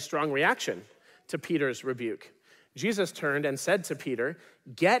 Jesus has a strong reaction to Peter's rebuke. Jesus turned and said to Peter,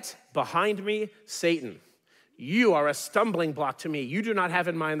 "Get behind me, Satan. You are a stumbling block to me. You do not have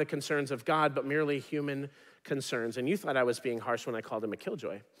in mind the concerns of God, but merely human concerns." And you thought I was being harsh when I called him a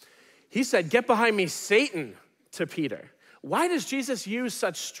killjoy. He said, "Get behind me, Satan," to Peter. Why does Jesus use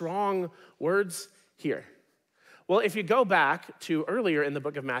such strong words here? Well, if you go back to earlier in the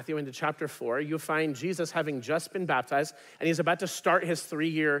book of Matthew into chapter 4, you'll find Jesus having just been baptized, and he's about to start his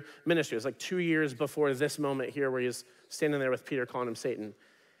 3-year ministry. It was 2 years before this moment here where he's standing there with Peter calling him Satan.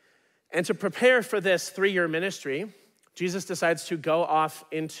 And to prepare for this 3-year ministry, Jesus decides to go off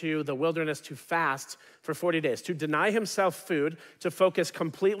into the wilderness to fast for 40 days, to deny himself food, to focus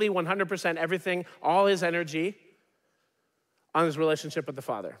completely, 100% everything, all his energy on his relationship with the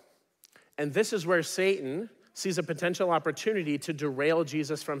Father. And this is where Satan sees a potential opportunity to derail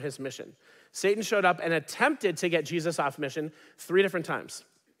Jesus from his mission. Satan showed up and attempted to get Jesus off mission 3 different times.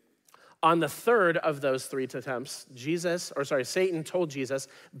 On the third of those 3 attempts, Satan told Jesus,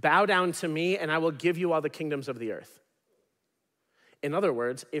 "Bow down to me and I will give you all the kingdoms of the earth." In other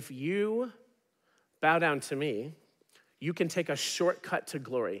words, if you bow down to me, you can take a shortcut to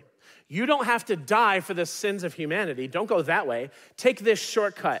glory. You don't have to die for the sins of humanity. Don't go that way. Take this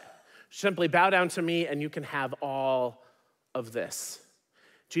shortcut. Simply bow down to me and you can have all of this.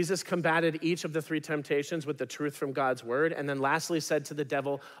 Jesus combated each of the 3 temptations with the truth from God's word, and then lastly said to the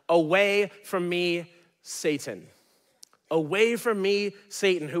devil, "Away from me, Satan." Away from me,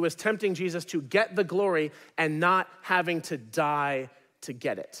 Satan, who was tempting Jesus to get the glory and not having to die to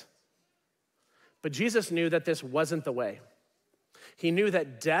get it. But Jesus knew that this wasn't the way. He knew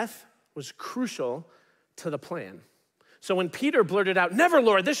that death was crucial to the plan. So when Peter blurted out, "Never,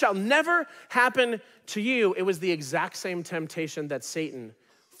 Lord, this shall never happen to you," it was the exact same temptation that Satan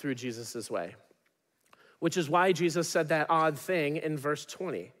threw Jesus' way. Which is why Jesus said that odd thing in verse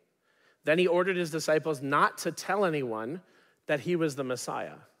 20. Then he ordered his disciples not to tell anyone that he was the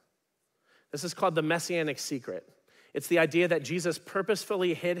Messiah. This is called the Messianic secret. It's the idea that Jesus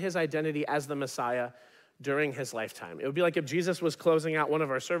purposefully hid his identity as the Messiah during his lifetime. It would be like if Jesus was closing out one of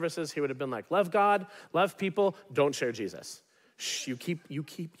our services, he would have been like, "Love God, love people, don't share Jesus. Shh, you keep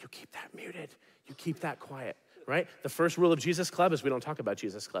that muted. You keep that quiet," right? The first rule of Jesus Club is we don't talk about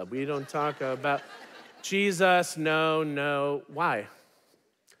Jesus Club. We don't talk about Jesus, no. Why?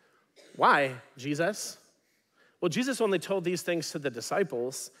 Why, Jesus? Well, Jesus only told these things to the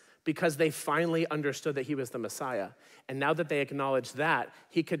disciples because they finally understood that he was the Messiah. And now that they acknowledged that,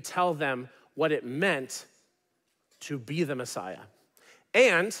 he could tell them what it meant to be the Messiah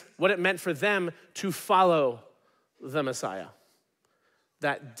and what it meant for them to follow the Messiah.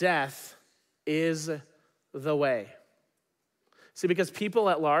 That death is the way. See, because people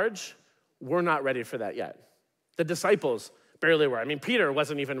at large were not ready for that yet. The disciples barely were. I mean, Peter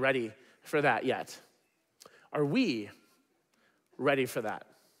wasn't even ready for that yet. Are we ready for that?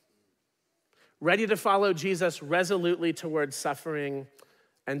 Ready to follow Jesus resolutely towards suffering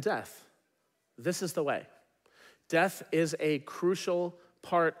and death? This is the way. Death is a crucial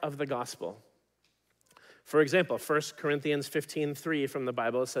part of the gospel. For example, 1 Corinthians 15:3 from the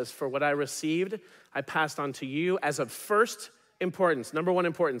Bible says, "For what I received, I passed on to you as of first importance," number 1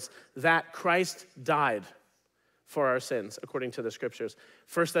 importance, "that Christ died for our sins, according to the scriptures."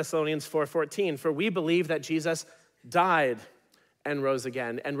 1 Thessalonians 4:14, "For we believe that Jesus died and rose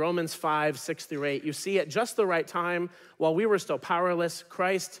again." And Romans 5:6-8, "You see, at just the right time, while we were still powerless,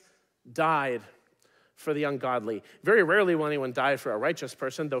 Christ died for the ungodly." Very rarely will anyone die for a righteous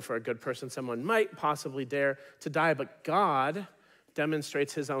person, though for a good person, someone might possibly dare to die. But God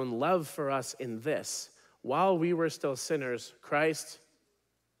demonstrates his own love for us in this: while we were still sinners, Christ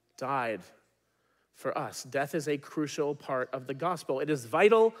died for us. Death is a crucial part of the gospel. It is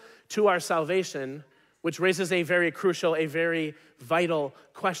vital to our salvation, which raises a very crucial, a very vital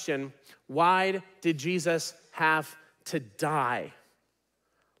question. Why did Jesus have to die?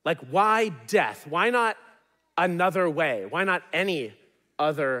 Like, why death? Why not another way? Why not any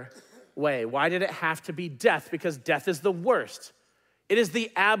other way? Why did it have to be death? Because death is the worst. It is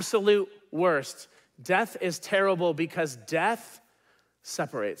the absolute worst. Death is terrible because death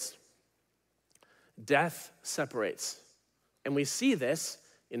separates. Death separates. And we see this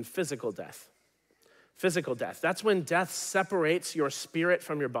in physical death. Physical death. That's when death separates your spirit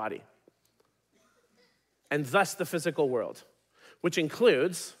from your body. And thus the physical world, which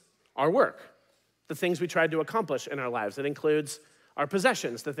includes our work, the things we tried to accomplish in our lives. It includes our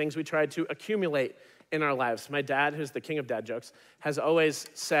possessions, the things we tried to accumulate in our lives. My dad, who's the king of dad jokes, has always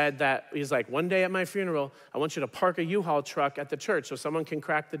said that, he's like, "One day at my funeral, I want you to park a U-Haul truck at the church so someone can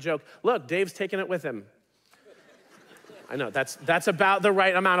crack the joke. Look, Dave's taking it with him." I know, that's about the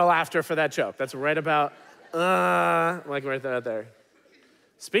right amount of laughter for that joke. That's right about, like right there.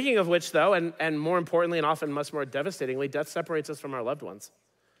 Speaking of which, though, and more importantly and often much more devastatingly, death separates us from our loved ones,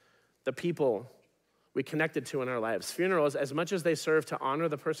 the people we connected to in our lives. Funerals, as much as they serve to honor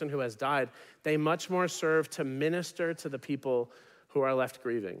the person who has died, they much more serve to minister to the people who are left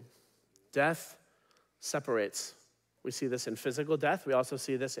grieving. Death separates. We see this in physical death. We also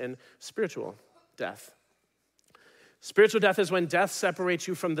see this in spiritual death. Spiritual death is when death separates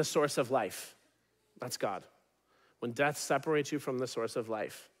you from the source of life. That's God. When death separates you from the source of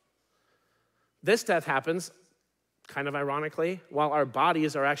life. This death happens kind of ironically, while our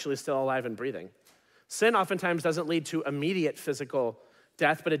bodies are actually still alive and breathing. Sin oftentimes doesn't lead to immediate physical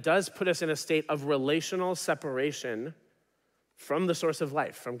death, but it does put us in a state of relational separation from the source of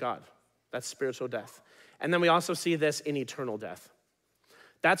life, from God. That's spiritual death. And then we also see this in eternal death.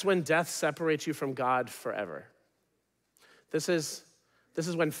 That's when death separates you from God forever. This is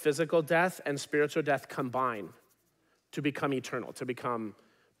when physical death and spiritual death combine to become eternal, to become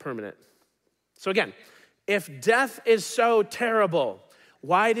permanent. So again, if death is so terrible,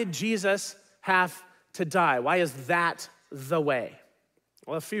 why did Jesus have to die? Why is that the way?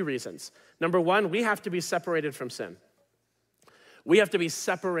 Well, a few reasons. Number one, we have to be separated from sin. We have to be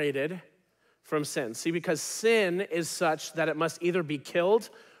separated from sin. See, because sin is such that it must either be killed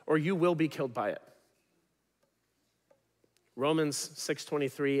or you will be killed by it. Romans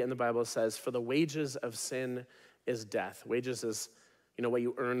 6:23 in the Bible says, for the wages of sin is death. Wages is, what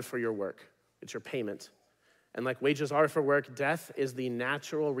you earn for your work. It's your payment. And like wages are for work, death is the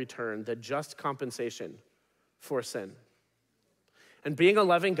natural return, the just compensation for sin. And being a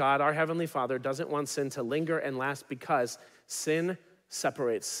loving God, our Heavenly Father doesn't want sin to linger and last because sin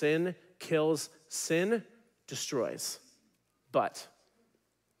separates, sin kills, sin destroys. But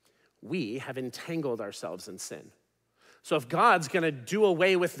we have entangled ourselves in sin. So if God's gonna do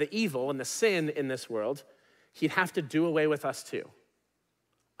away with the evil and the sin in this world, he'd have to do away with us too,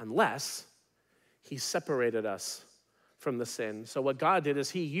 unless he separated us from the sin. So what God did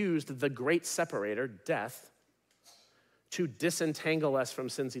is he used the great separator, death, to disentangle us from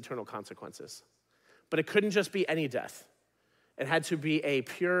sin's eternal consequences. But it couldn't just be any death. It had to be a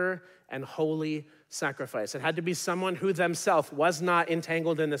pure and holy sacrifice. It had to be someone who themselves was not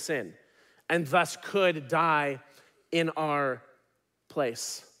entangled in the sin and thus could die in our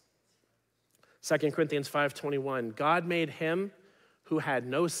place. 2 Corinthians 5:21, God made him who had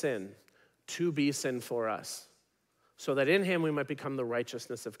no sin to be sin for us, so that in him we might become the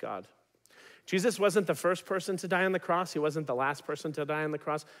righteousness of God. Jesus wasn't the first person to die on the cross. He wasn't the last person to die on the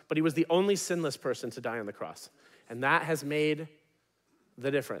cross, but he was the only sinless person to die on the cross. And that has made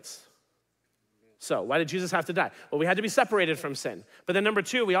the difference. So why did Jesus have to die? Well, we had to be separated from sin. But then number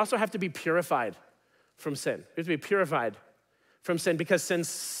two, we also have to be purified from sin. We have to be purified from sin because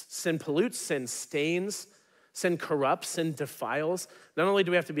sin pollutes, sin stains, sin corrupts, sin defiles. Not only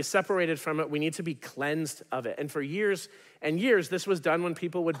do we have to be separated from it, we need to be cleansed of it. And for years and years, this was done when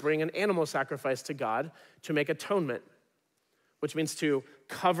people would bring an animal sacrifice to God to make atonement, which means to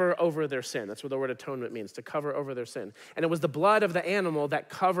cover over their sin. That's what the word atonement means, to cover over their sin. And it was the blood of the animal that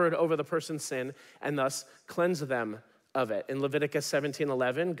covered over the person's sin and thus cleansed them of it. In Leviticus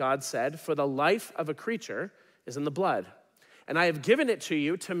 17:11, God said, for the life of a creature is in the blood, and I have given it to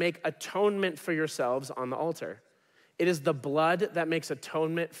you to make atonement for yourselves on the altar. It is the blood that makes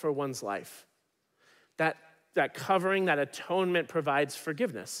atonement for one's life. That covering, that atonement provides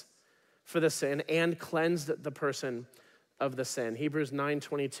forgiveness for the sin and cleansed the person of the sin. Hebrews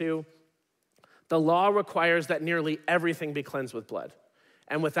 9:22, the law requires that nearly everything be cleansed with blood.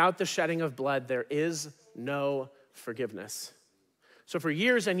 And without the shedding of blood, there is no forgiveness. So for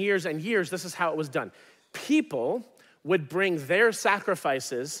years and years and years, this is how it was done. People would bring their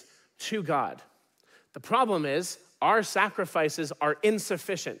sacrifices to God. The problem is our sacrifices are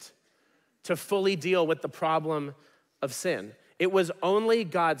insufficient to fully deal with the problem of sin. It was only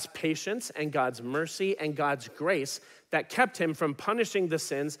God's patience and God's mercy and God's grace that kept him from punishing the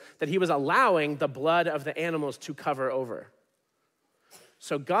sins that he was allowing the blood of the animals to cover over.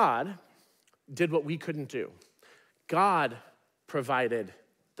 So God did what we couldn't do. God provided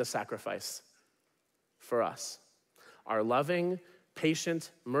the sacrifice for us. Our loving,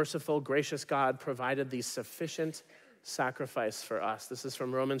 patient, merciful, gracious God provided the sufficient sacrifice for us. This is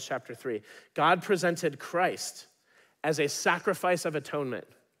from Romans chapter 3. God presented Christ as a sacrifice of atonement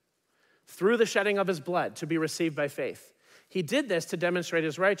through the shedding of his blood to be received by faith. He did this to demonstrate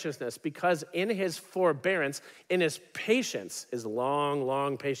his righteousness because in his forbearance, in his patience, his long,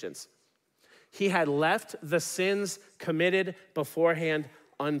 long patience, he had left the sins committed beforehand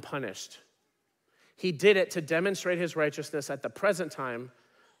unpunished. He did it to demonstrate his righteousness at the present time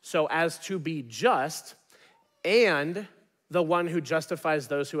so as to be just and the one who justifies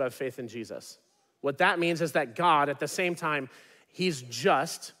those who have faith in Jesus. What that means is that God, at the same time, he's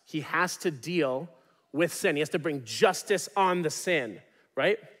just, he has to deal with sin. He has to bring justice on the sin,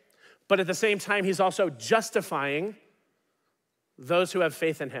 right? But at the same time, he's also justifying those who have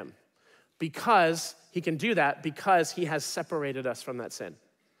faith in him because he can do that because he has separated us from that sin.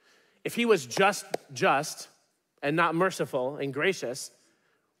 If he was just and not merciful and gracious,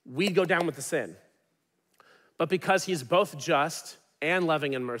 we'd go down with the sin. But because he's both just and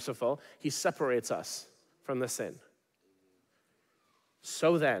loving and merciful, he separates us from the sin.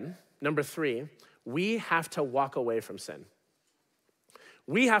 So then, number 3, we have to walk away from sin.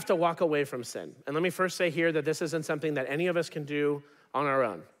 We have to walk away from sin. And let me first say here that this isn't something that any of us can do on our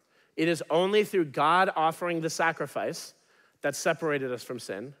own. It is only through God offering the sacrifice that separated us from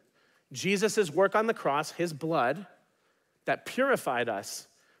sin, Jesus' work on the cross, his blood, that purified us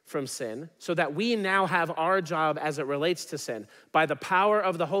from sin, so that we now have our job as it relates to sin, by the power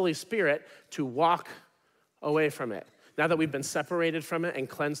of the Holy Spirit, to walk away from it. Now that we've been separated from it and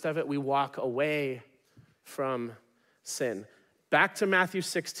cleansed of it, we walk away from sin. Back to Matthew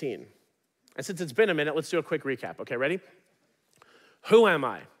 16. And since it's been a minute, let's do a quick recap. Okay, ready? Who am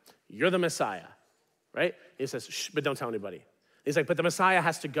I? You're the Messiah, right? He says, shh, but don't tell anybody. He's like, but the Messiah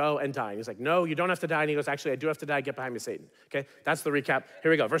has to go and die. And he's like, no, you don't have to die. And he goes, actually, I do have to die. Get behind me, Satan. Okay, that's the recap.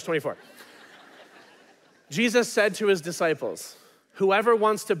 Here we go, verse 24. Jesus said to his disciples, whoever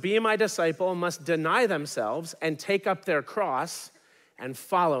wants to be my disciple must deny themselves and take up their cross and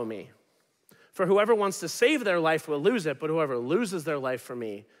follow me. For whoever wants to save their life will lose it, but whoever loses their life for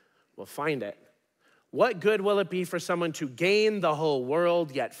me will find it. What good will it be for someone to gain the whole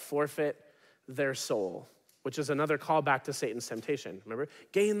world yet forfeit their soul? Which is another callback to Satan's temptation. Remember?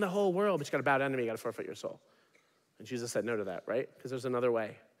 Gain the whole world, but you gotta bow down to me, you gotta forfeit your soul. And Jesus said no to that, right? Because there's another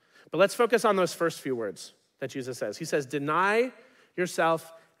way. But let's focus on those first few words that Jesus says. He says, deny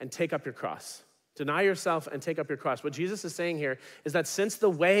yourself and take up your cross. Deny yourself and take up your cross. What Jesus is saying here is that since the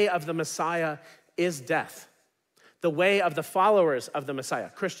way of the Messiah is death, the way of the followers of the Messiah,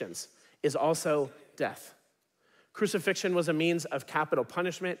 Christians, is also death. Crucifixion was a means of capital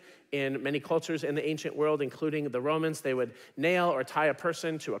punishment in many cultures in the ancient world, including the Romans. They would nail or tie a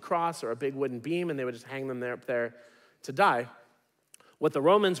person to a cross or a big wooden beam, and they would just hang them up there to die. What the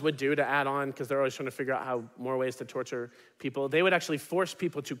Romans would do to add on, because they're always trying to figure out how more ways to torture people, they would actually force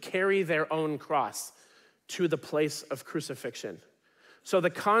people to carry their own cross to the place of crucifixion. So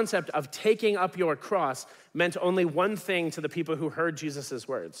the concept of taking up your cross meant only one thing to the people who heard Jesus'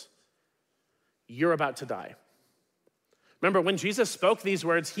 words. You're about to die. Remember, when Jesus spoke these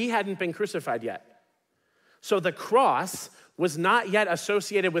words, he hadn't been crucified yet. So the cross was not yet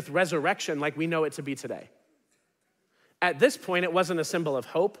associated with resurrection like we know it to be today. At this point, it wasn't a symbol of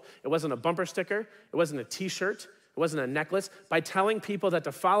hope. It wasn't a bumper sticker. It wasn't a t-shirt. It wasn't a necklace. By telling people that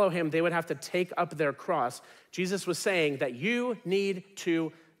to follow him, they would have to take up their cross, Jesus was saying that you need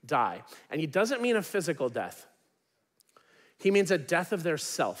to die. And he doesn't mean a physical death. He means a death of their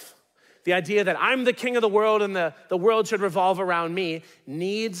self. The idea that I'm the king of the world and the world should revolve around me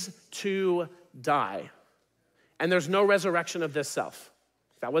needs to die. And there's no resurrection of this self.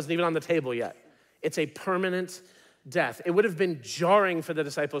 That wasn't even on the table yet. It's a permanent death. It would have been jarring for the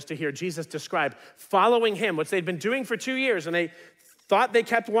disciples to hear Jesus describe following him, which they'd been doing for 2 years, and they thought they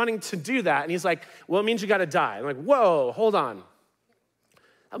kept wanting to do that. And he's like, well, it means you gotta die. I'm like, whoa, hold on.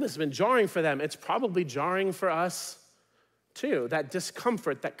 That must have been jarring for them. It's probably jarring for us too, that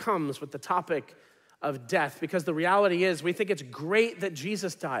discomfort that comes with the topic of death, because the reality is we think it's great that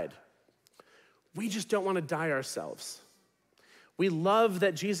Jesus died. We just don't want to die ourselves. We love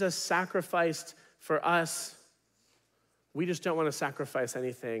that Jesus sacrificed for us. We just don't want to sacrifice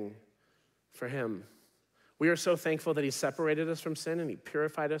anything for him. We are so thankful that he separated us from sin and he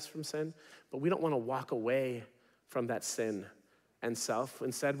purified us from sin, but we don't want to walk away from that sin and self.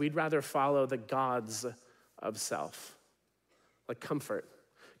 Instead, we'd rather follow the gods of self. Like comfort.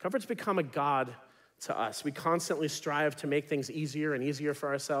 Comfort's become a god to us. We constantly strive to make things easier and easier for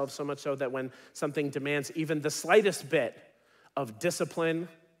ourselves, so much so that when something demands even the slightest bit of discipline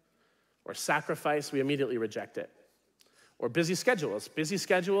or sacrifice, we immediately reject it. Or busy schedules. Busy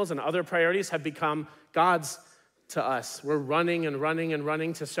schedules and other priorities have become gods to us. We're running and running and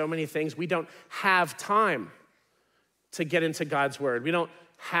running to so many things. We don't have time to get into God's word. We don't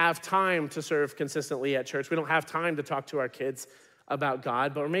have time to serve consistently at church. We don't have time to talk to our kids about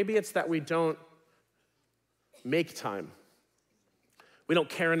God, but maybe it's that we don't make time. We don't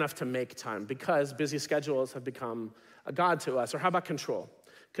care enough to make time because busy schedules have become a god to us. Or how about control?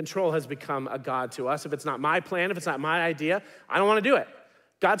 Control has become a god to us. If it's not my plan, if it's not my idea, I don't want to do it.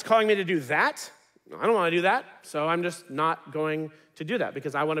 God's calling me to do that. I don't want to do that, so I'm just not going to do that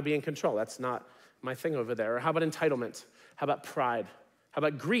because I want to be in control. That's not my thing over there. Or how about entitlement? How about pride? How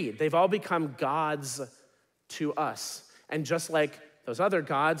about greed? They've all become gods to us. And just like those other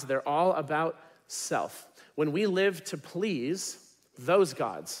gods, they're all about self. When we live to please those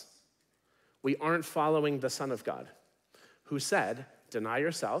gods, we aren't following the Son of God, who said, deny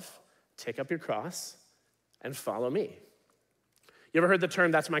yourself, take up your cross, and follow me. You ever heard the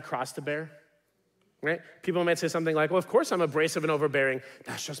term, that's my cross to bear? Right? People might say something like, well, of course I'm abrasive and overbearing.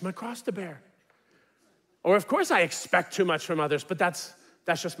 That's just my cross to bear. Or of course I expect too much from others, but that's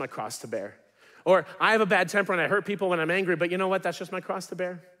That's just my cross to bear. Or I have a bad temper and I hurt people when I'm angry, but you know what? That's just my cross to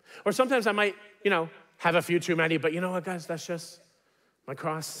bear. Or sometimes I might, have a few too many, but you know what, guys? That's just my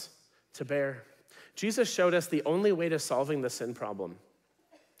cross to bear. Jesus showed us the only way to solving the sin problem,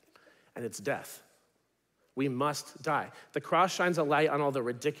 and it's death. We must die. The cross shines a light on all the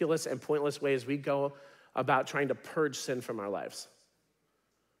ridiculous and pointless ways we go about trying to purge sin from our lives.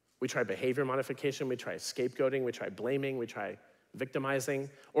 We try behavior modification, we try scapegoating, we try blaming, we try victimizing,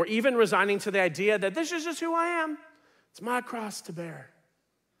 or even resigning to the idea that this is just who I am. It's my cross to bear.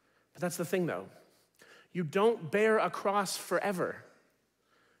 But that's the thing, though. You don't bear a cross forever.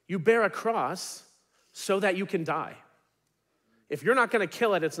 You bear a cross so that you can die. If you're not going to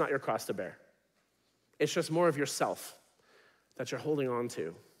kill it, it's not your cross to bear. It's just more of yourself that you're holding on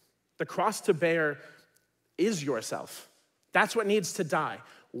to. The cross to bear is yourself. That's what needs to die.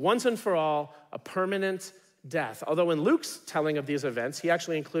 Once and for all, a permanent death. Although in Luke's telling of these events, he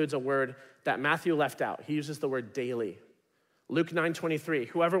actually includes a word that Matthew left out. He uses the word daily. Luke 9:23,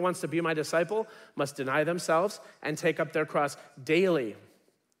 whoever wants to be my disciple must deny themselves and take up their cross daily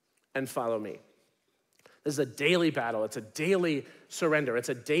and follow me. This is a daily battle. It's a daily surrender. It's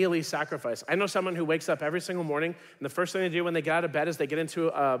a daily sacrifice. I know someone who wakes up every single morning, and the first thing they do when they get out of bed is they get into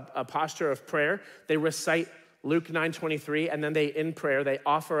a posture of prayer. They recite Luke 9:23, and then in prayer, they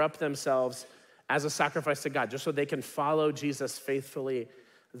offer up themselves as a sacrifice to God, just so they can follow Jesus faithfully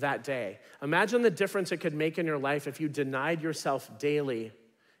that day. Imagine the difference it could make in your life if you denied yourself daily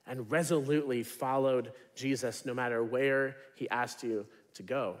and resolutely followed Jesus no matter where he asked you to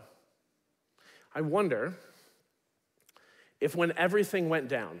go. I wonder if when everything went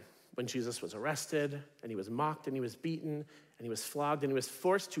down, when Jesus was arrested and he was mocked and he was beaten and he was flogged and he was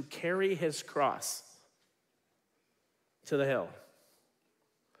forced to carry his cross to the hill,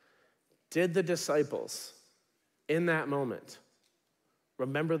 did the disciples in that moment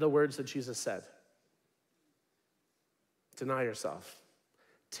remember the words that Jesus said? Deny yourself,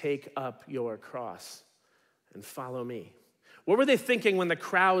 take up your cross, and follow me. What were they thinking when the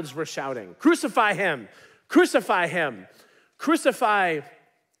crowds were shouting, crucify him, crucify him, crucify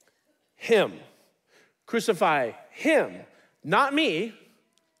him, crucify him? Not me.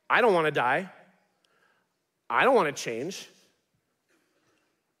 I don't want to die. I don't want to change.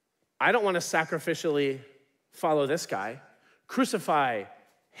 I don't want to sacrificially follow this guy. Crucify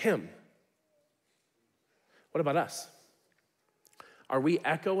him. What about us? Are we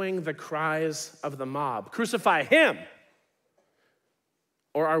echoing the cries of the mob? Crucify him.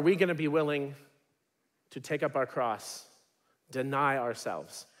 Or are we going to be willing to take up our cross, deny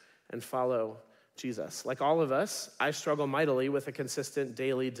ourselves, and follow Jesus? Like all of us, I struggle mightily with a consistent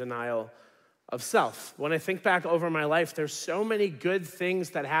daily denial of self. When I think back over my life, there's so many good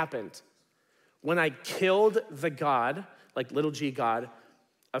things that happened when I killed the God, like little g God,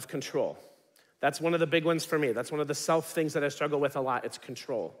 of control. That's one of the big ones for me. That's one of the self things that I struggle with a lot. It's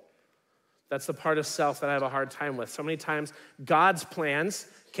control. That's the part of self that I have a hard time with. So many times, God's plans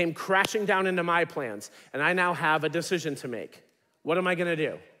came crashing down into my plans, and I now have a decision to make. What am I gonna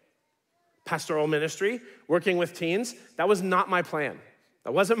do? Pastoral ministry, working with teens, that was not my plan.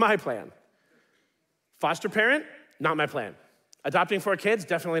 That wasn't my plan. Foster parent, not my plan. Adopting 4 kids,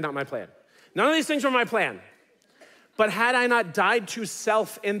 definitely not my plan. None of these things were my plan. But had I not died to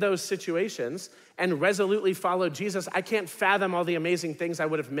self in those situations and resolutely followed Jesus, I can't fathom all the amazing things I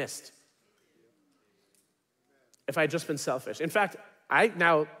would have missed if I had just been selfish. In fact, I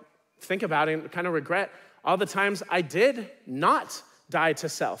now think about it and kind of regret all the times I did not die to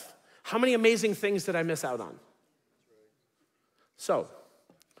self. How many amazing things did I miss out on? So,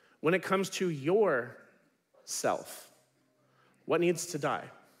 when it comes to your self, what needs to die?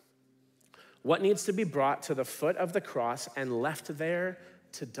 What needs to be brought to the foot of the cross and left there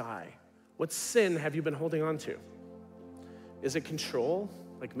to die? What sin have you been holding on to? Is it control,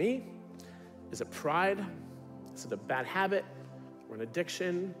 like me? Is it pride? Is it a bad habit or an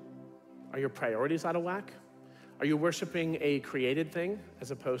addiction? Are your priorities out of whack? Are you worshiping a created thing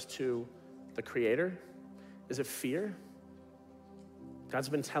as opposed to the Creator? Is it fear? God's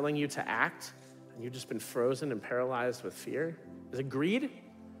been telling you to act, and you've just been frozen and paralyzed with fear? Is it greed,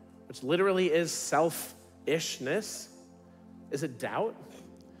 which literally is selfishness? Is it doubt,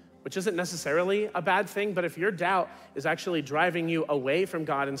 which isn't necessarily a bad thing, but if your doubt is actually driving you away from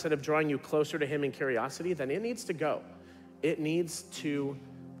God instead of drawing you closer to him in curiosity, then it needs to go. It needs to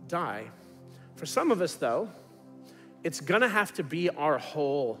die. For some of us, though, it's gonna have to be our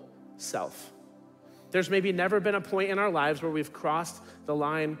whole self. There's maybe never been a point in our lives where we've crossed the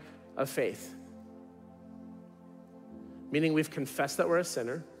line of faith, meaning we've confessed that we're a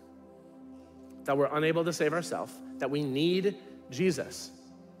sinner, that we're unable to save ourselves, that we need Jesus,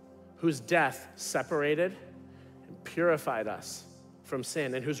 whose death separated and purified us from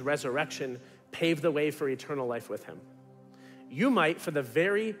sin and whose resurrection paved the way for eternal life with him. You might, for the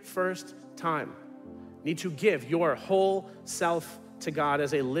very first time, need to give your whole self to God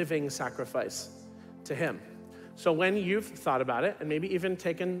as a living sacrifice to him. So when you've thought about it and maybe even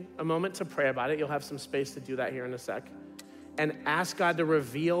taken a moment to pray about it, you'll have some space to do that here in a sec, and ask God to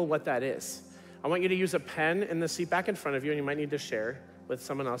reveal what that is. I want you to use a pen in the seat back in front of you, and you might need to share with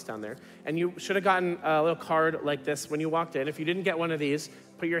someone else down there. And you should have gotten a little card like this when you walked in. If you didn't get one of these,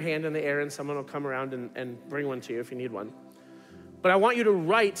 put your hand in the air and someone will come around and bring one to you if you need one. But I want you to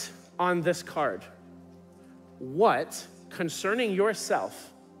write on this card what concerning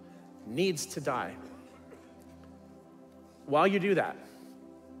yourself needs to die. While you do that,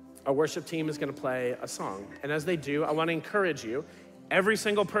 our worship team is going to play a song. And as they do, I want to encourage you, every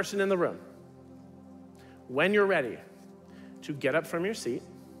single person in the room, when you're ready, to get up from your seat,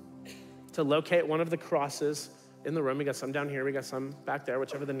 to locate one of the crosses in the room. We got some down here, we got some back there,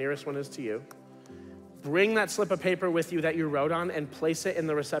 whichever the nearest one is to you. Bring that slip of paper with you that you wrote on and place it in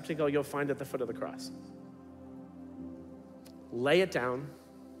the receptacle you'll find at the foot of the cross. Lay it down,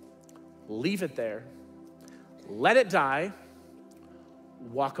 leave it there, let it die,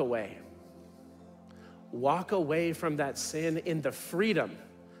 walk away. Walk away from that sin in the freedom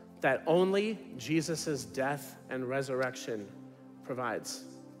that only Jesus' death and resurrection provides.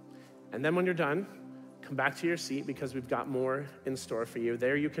 And then when you're done, come back to your seat because we've got more in store for you.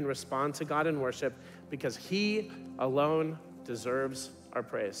 There you can respond to God in worship because he alone deserves our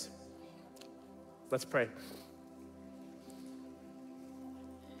praise. Let's pray.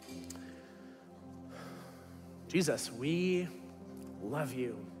 Jesus, we love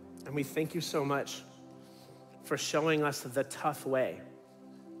you and we thank you so much for showing us the tough way,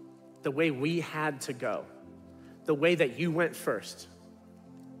 the way we had to go, the way that you went first.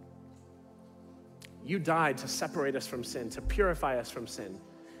 You died to separate us from sin, to purify us from sin.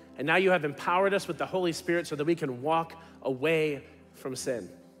 And now you have empowered us with the Holy Spirit so that we can walk away from sin.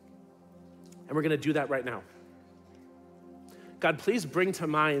 And we're gonna do that right now. God, please bring to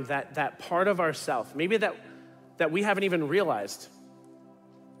mind that part of ourself, maybe that we haven't even realized.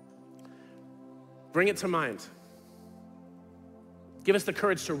 Bring it to mind. Give us the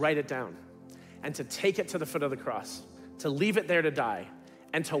courage to write it down and to take it to the foot of the cross, to leave it there to die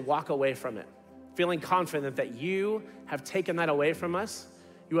and to walk away from it, feeling confident that you have taken that away from us,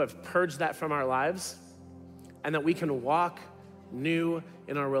 you have purged that from our lives, and that we can walk new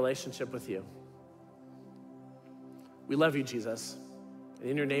in our relationship with you. We love you, Jesus. And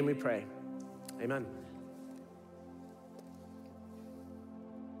in your name we pray. Amen.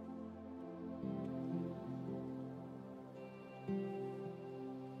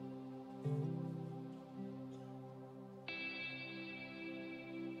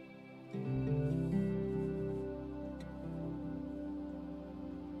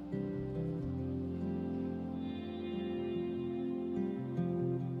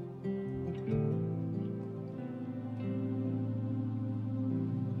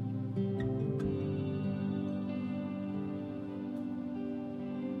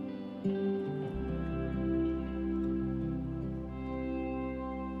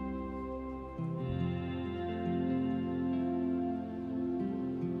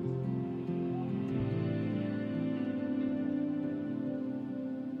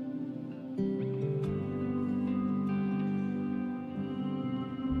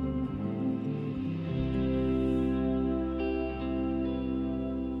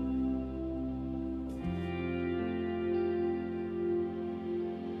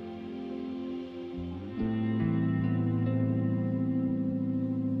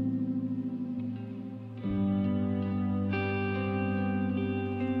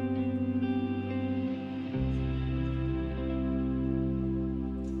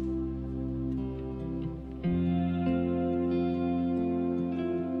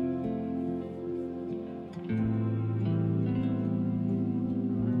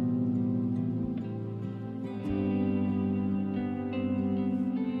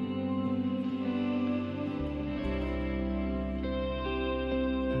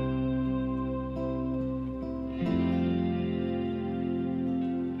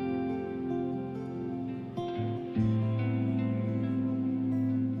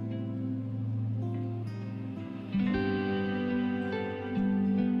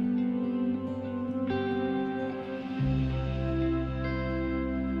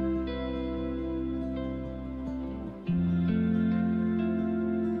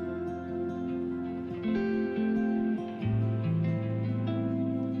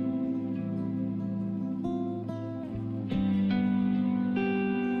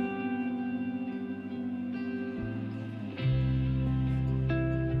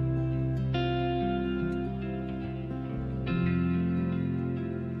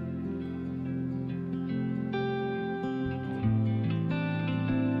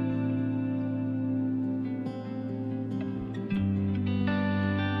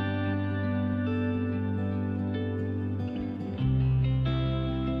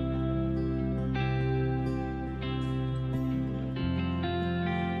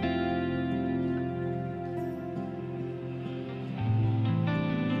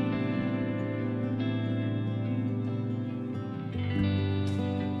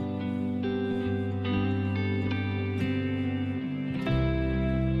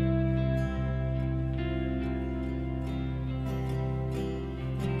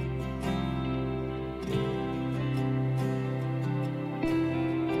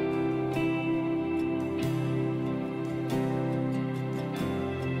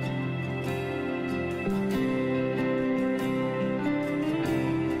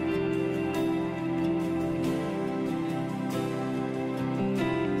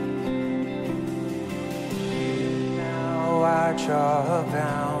 a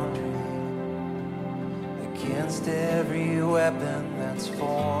boundary against every weapon that's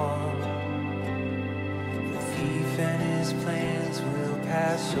formed. The thief and his plans will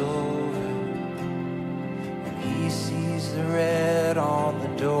pass over, and he sees the red on the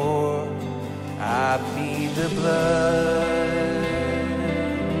door. I plead the blood.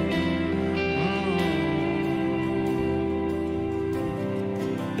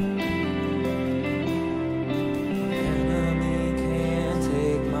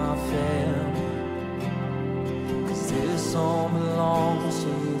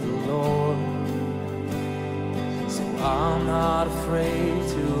 I'm not afraid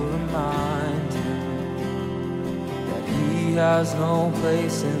to remind him that he has no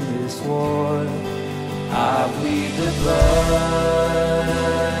place in this war. I plead the blood.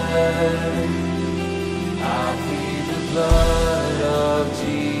 I plead the blood of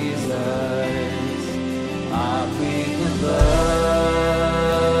Jesus. I plead the blood.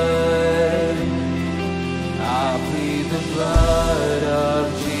 I plead the blood of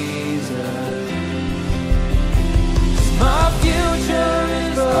Jesus. My future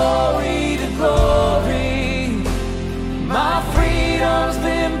is glory to glory. My freedom's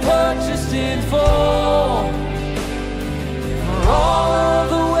been purchased in full. For all of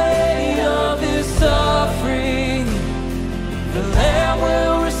the weight of his suffering, the Lamb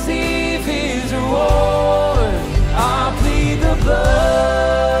will receive his reward. I plead the blood.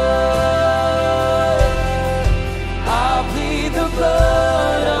 I plead the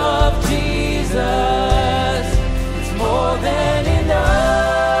blood of Jesus. More than enough.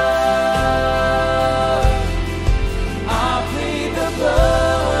 I plead the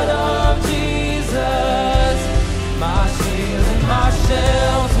blood of Jesus. My shield and my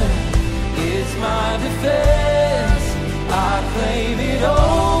shelter is my defense. I claim it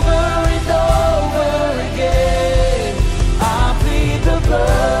over and over again. I plead the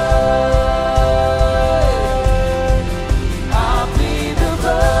blood. I plead the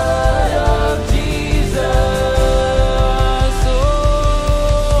blood of Jesus.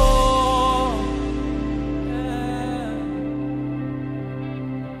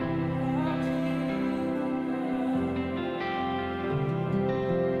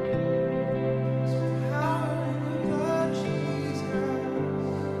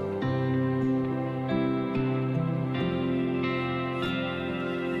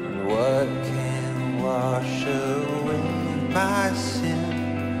 What can wash away my sin?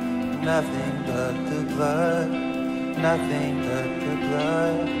 Nothing but the blood, nothing but the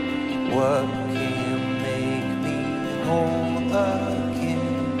blood. What can make me whole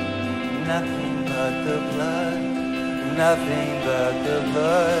again? Nothing but the blood, nothing but the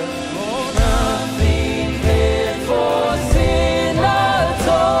blood. Oh, nothing can for sin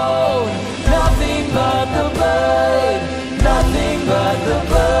atone. Nothing but the blood, nothing but the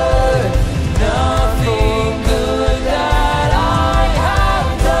blood. Nothing good that I have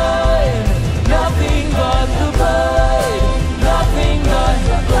done. Nothing but the blood, nothing but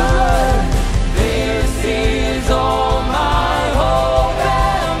the blood. This is all my hope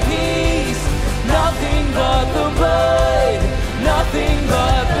and peace. Nothing but the blood, nothing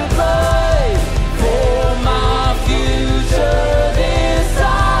but the blood. For my future, this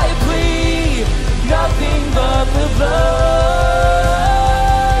I plead. Nothing but the blood.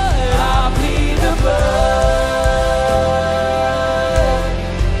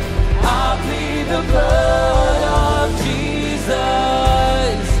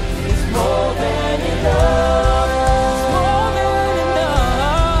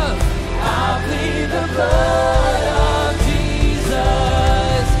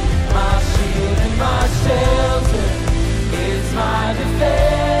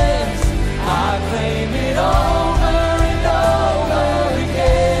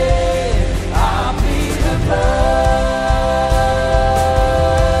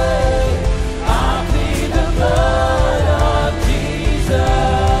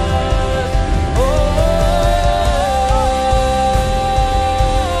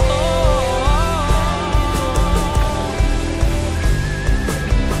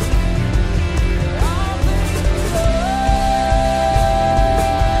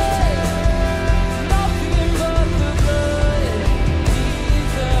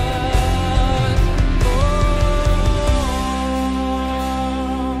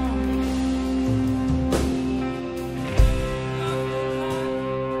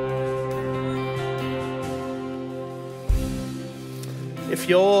 If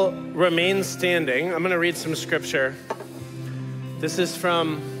you'll remain standing, I'm going to read some scripture. This is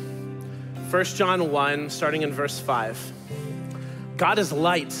from 1 John 1, starting in verse 5. God is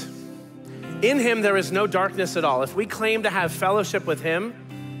light. In him, there is no darkness at all. If we claim to have fellowship with him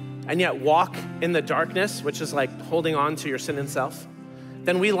and yet walk in the darkness, which is like holding on to your sin and self,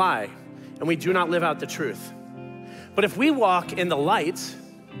 then we lie and we do not live out the truth. But if we walk in the light,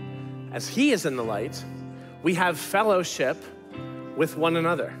 as he is in the light, we have fellowship with one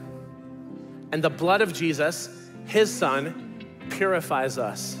another. And the blood of Jesus, his son, purifies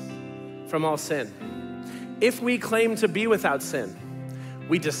us from all sin. If we claim to be without sin,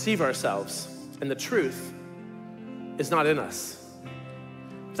 we deceive ourselves, and the truth is not in us.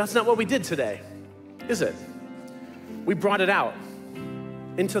 That's not what we did today, is it? We brought it out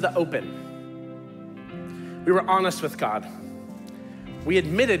into the open. We were honest with God. We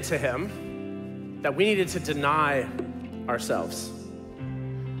admitted to him that we needed to deny ourselves.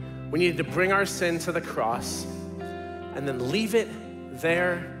 We needed to bring our sin to the cross and then leave it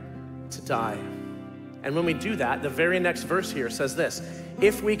there to die. And when we do that, the very next verse here says this: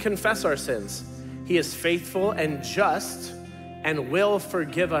 if we confess our sins, he is faithful and just and will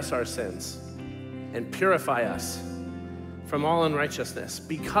forgive us our sins and purify us from all unrighteousness.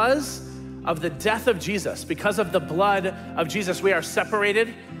 Because of the death of Jesus, because of the blood of Jesus, we are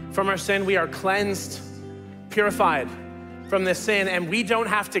separated from our sin. We are cleansed, purified from this sin, and we don't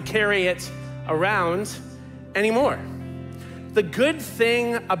have to carry it around anymore. The good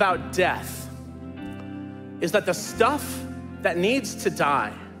thing about death is that the stuff that needs to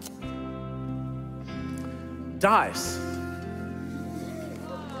die dies.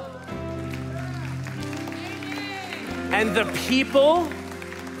 And the people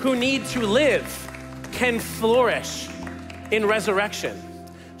who need to live can flourish in resurrection.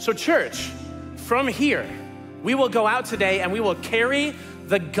 So church, from here, we will go out today and we will carry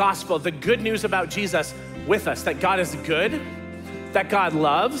the gospel, the good news about Jesus with us, that God is good, that God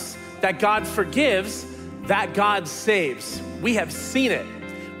loves, that God forgives, that God saves. We have seen it.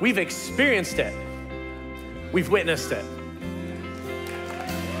 We've experienced it. We've witnessed it.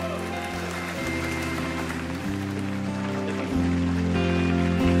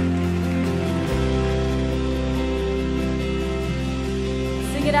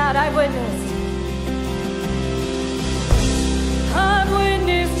 Sing it out, I witnessed. I've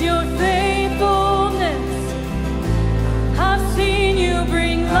witnessed your faithfulness. I've seen you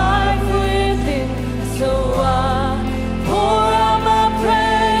bring life within. So I pour out my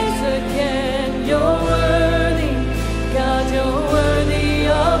praise again. You're worthy, God, you're worthy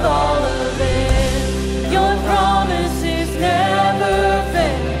of all of it. Your promises never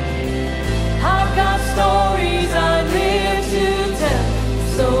fail. I've got stories I live to tell.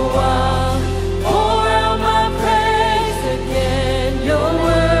 So I'll pour out my praise again. You're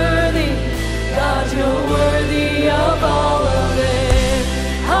worthy, God, you're worthy of all of it.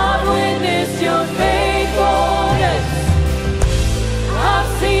 I've witnessed your faithfulness. I've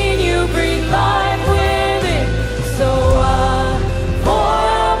seen you bring life within. So I'll pour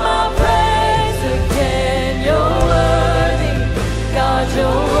out my praise again. You're worthy, God,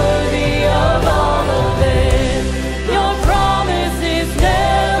 you're worthy of all of it. Your promises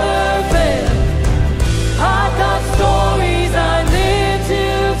never fail. I've got stories I live to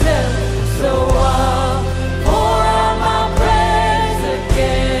tell. So I'll pour out my praise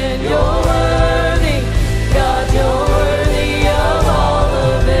again. You're worthy, God, you're worthy of all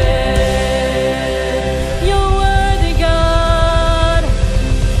of it. You're worthy, God.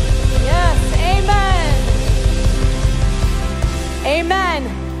 Yes, amen. Amen.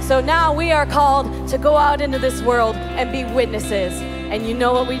 So now we are called to go out into this world and be witnesses. And you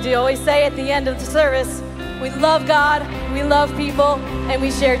know what we do always say at the end of the service? We love God, we love people, and we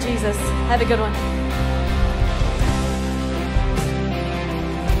share Jesus. Have a good one.